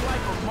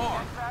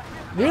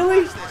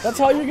 Really? That's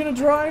how you're gonna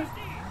drive?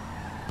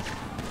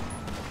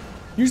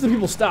 Usually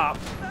people stop.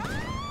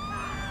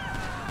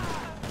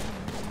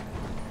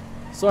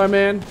 Sorry,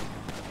 man.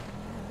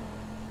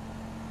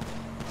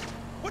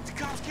 What the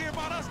cops care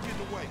about us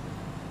getting away?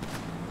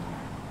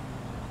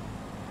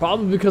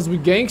 Probably because we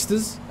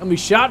gangsters and we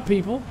shot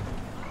people.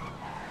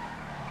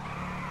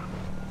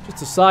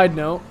 Just a side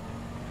note.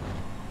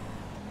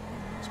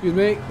 Excuse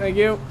me. Thank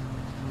you.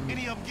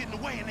 Any of them getting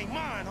away and they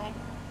mine, homie.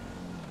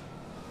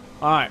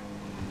 Alright.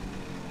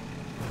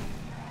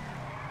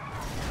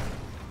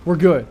 We're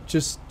good.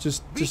 Just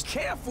Be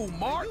careful,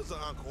 Mark.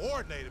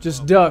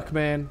 Just duck,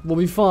 man. We'll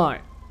be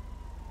fine.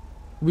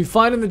 We'll be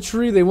fine in the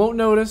tree. They won't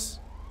notice.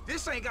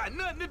 This ain't got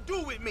nothing to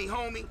do with me,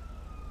 homie.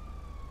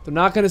 They're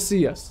not gonna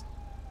see us.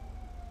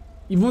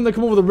 Even when they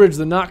come over the bridge,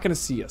 they're not gonna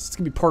see us. It's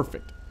gonna be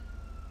perfect.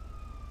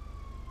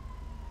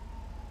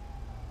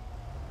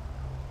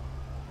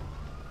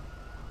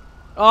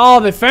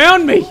 Oh, they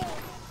found me!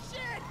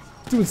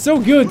 Doing so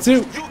good,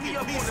 too.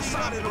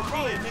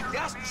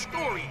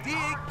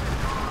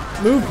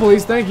 Move,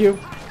 please. Thank you.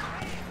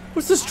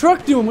 What's this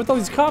truck doing with all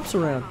these cops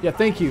around? Yeah,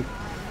 thank you.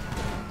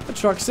 The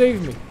truck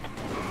saved me.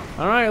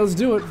 Alright, let's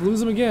do it.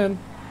 Lose him again.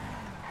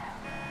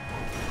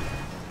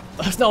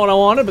 That's not what I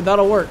wanted, but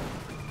that'll work.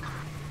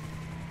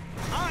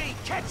 I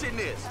ain't catching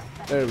this.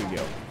 There we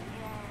go.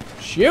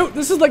 Shoot!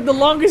 This is like the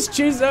longest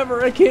chase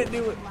ever. I can't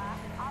do it.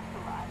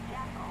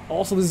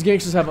 Also, these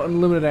gangsters have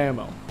unlimited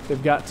ammo.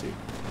 They've got to.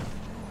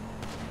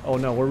 Oh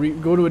no, we're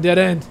go to a dead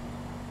end.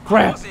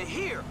 Crap! I wasn't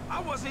here.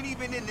 I wasn't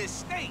even in this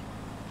state.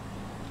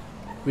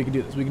 We can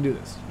do this. We can do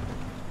this.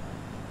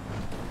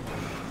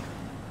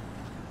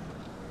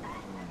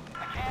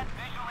 I can't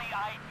visually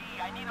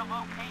ID. I need a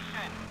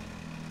location.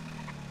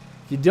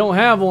 You don't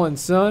have one,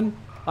 son.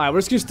 Alright, we're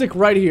just gonna stick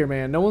right here,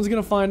 man. No one's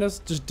gonna find us.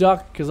 Just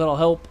duck, because that'll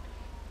help.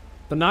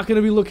 They're not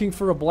gonna be looking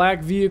for a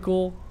black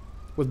vehicle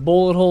with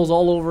bullet holes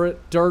all over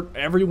it. Dirt.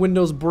 Every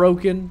window's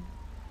broken.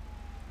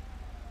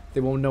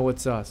 They won't know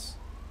it's us.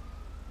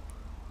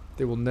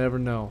 They will never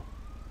know.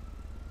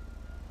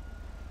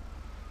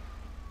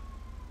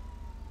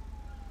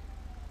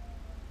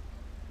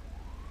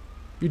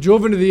 You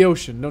drove into the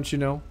ocean, don't you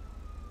know?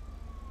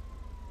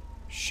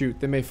 Shoot,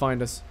 they may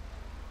find us.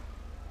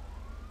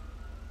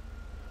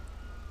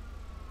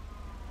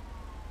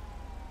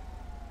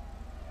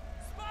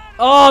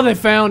 Oh, they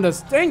found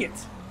us. Dang it.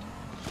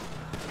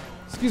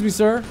 Excuse me,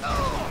 sir.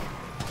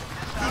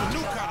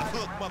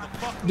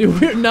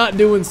 Dude, we're not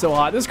doing so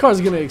hot. This car's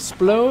gonna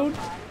explode.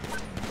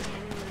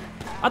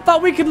 I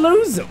thought we could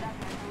lose them.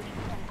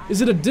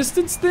 Is it a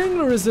distance thing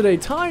or is it a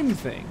time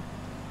thing?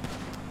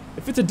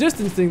 If it's a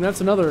distance thing,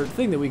 that's another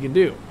thing that we can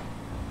do.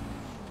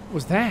 What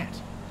was that?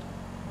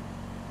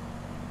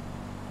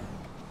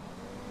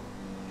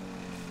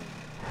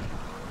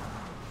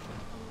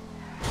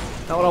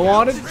 Not what I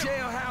wanted? Out the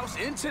jailhouse,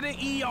 into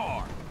the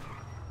ER.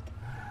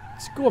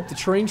 Let's go up the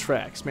train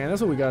tracks, man.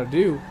 That's what we gotta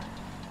do.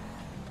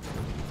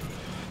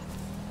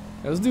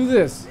 Let's do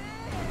this.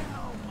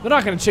 They're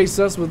not gonna chase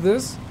us with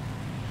this.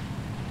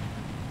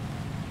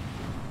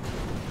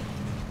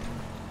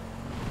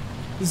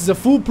 This is a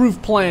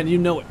foolproof plan, you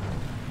know it.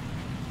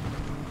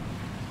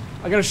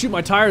 I gotta shoot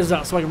my tires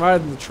out so I can ride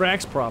on the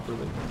tracks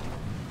properly.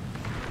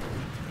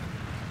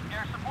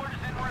 Air support is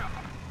en route.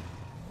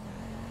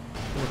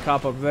 There's a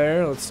cop up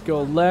there. Let's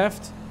go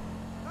left.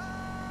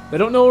 They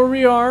don't know where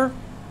we are.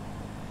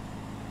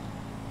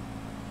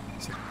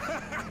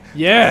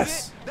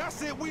 Yes!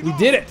 That's it. We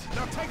did it.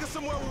 Now take us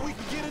somewhere where we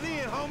can get it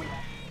in, homie.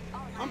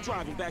 I'm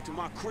driving back to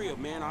my crib,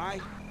 man,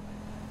 alright?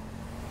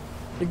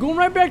 You're going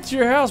right back to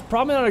your house.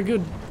 Probably not a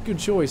good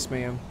choice,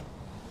 man.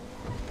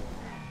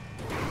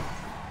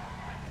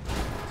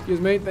 Excuse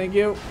me, thank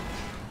you.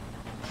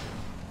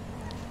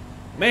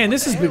 Man,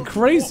 this has been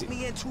crazy.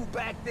 Me into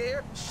back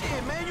there? Shit,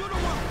 man, you the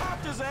one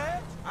popped his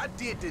ass. I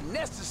did the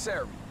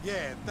necessary.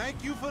 Yeah,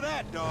 thank you for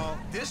that, dog.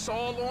 This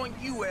all on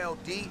you,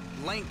 LD,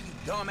 lanky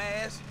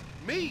dumbass.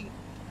 Me?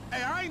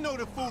 Hey, I ain't know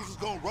the fools was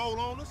gonna roll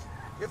on us.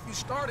 If you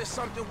started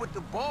something with the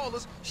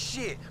ballers,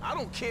 shit, I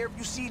don't care if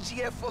you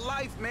CGF for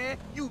life, man.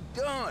 You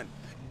done.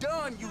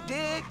 Done, you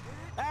dig?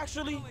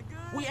 Actually,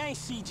 we ain't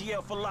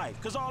CGL for life,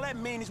 because all that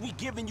means is we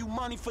giving you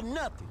money for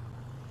nothing.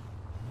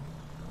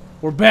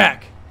 We're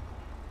back.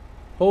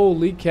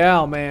 Holy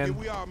cow, man. Here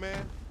we are,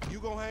 man. You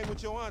gonna hang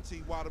with your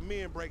auntie while the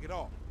men break it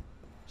off.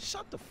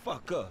 Shut the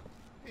fuck up.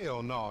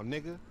 Hell no,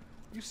 nigga.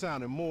 You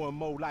sounding more and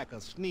more like a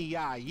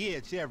snee-eye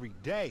itch every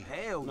day.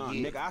 Hell Nah,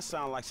 yeah. nigga, I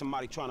sound like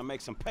somebody trying to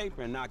make some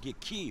paper and not get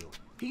killed.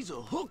 He's a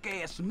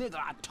hook-ass nigga,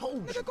 I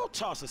told you. Nigga, go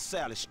toss a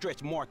salad,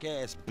 stretch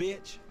mark-ass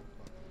bitch.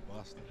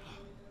 Busted.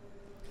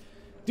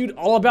 Dude,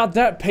 all about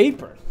that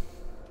paper.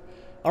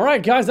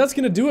 Alright, guys, that's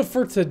going to do it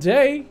for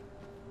today.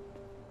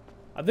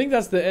 I think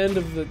that's the end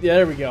of the... Yeah,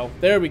 there we go.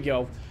 There we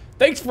go.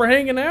 Thanks for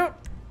hanging out.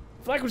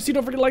 If you like what you see,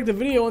 don't forget to like the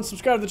video and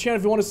subscribe to the channel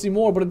if you want to see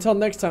more. But until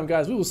next time,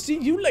 guys, we will see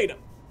you later.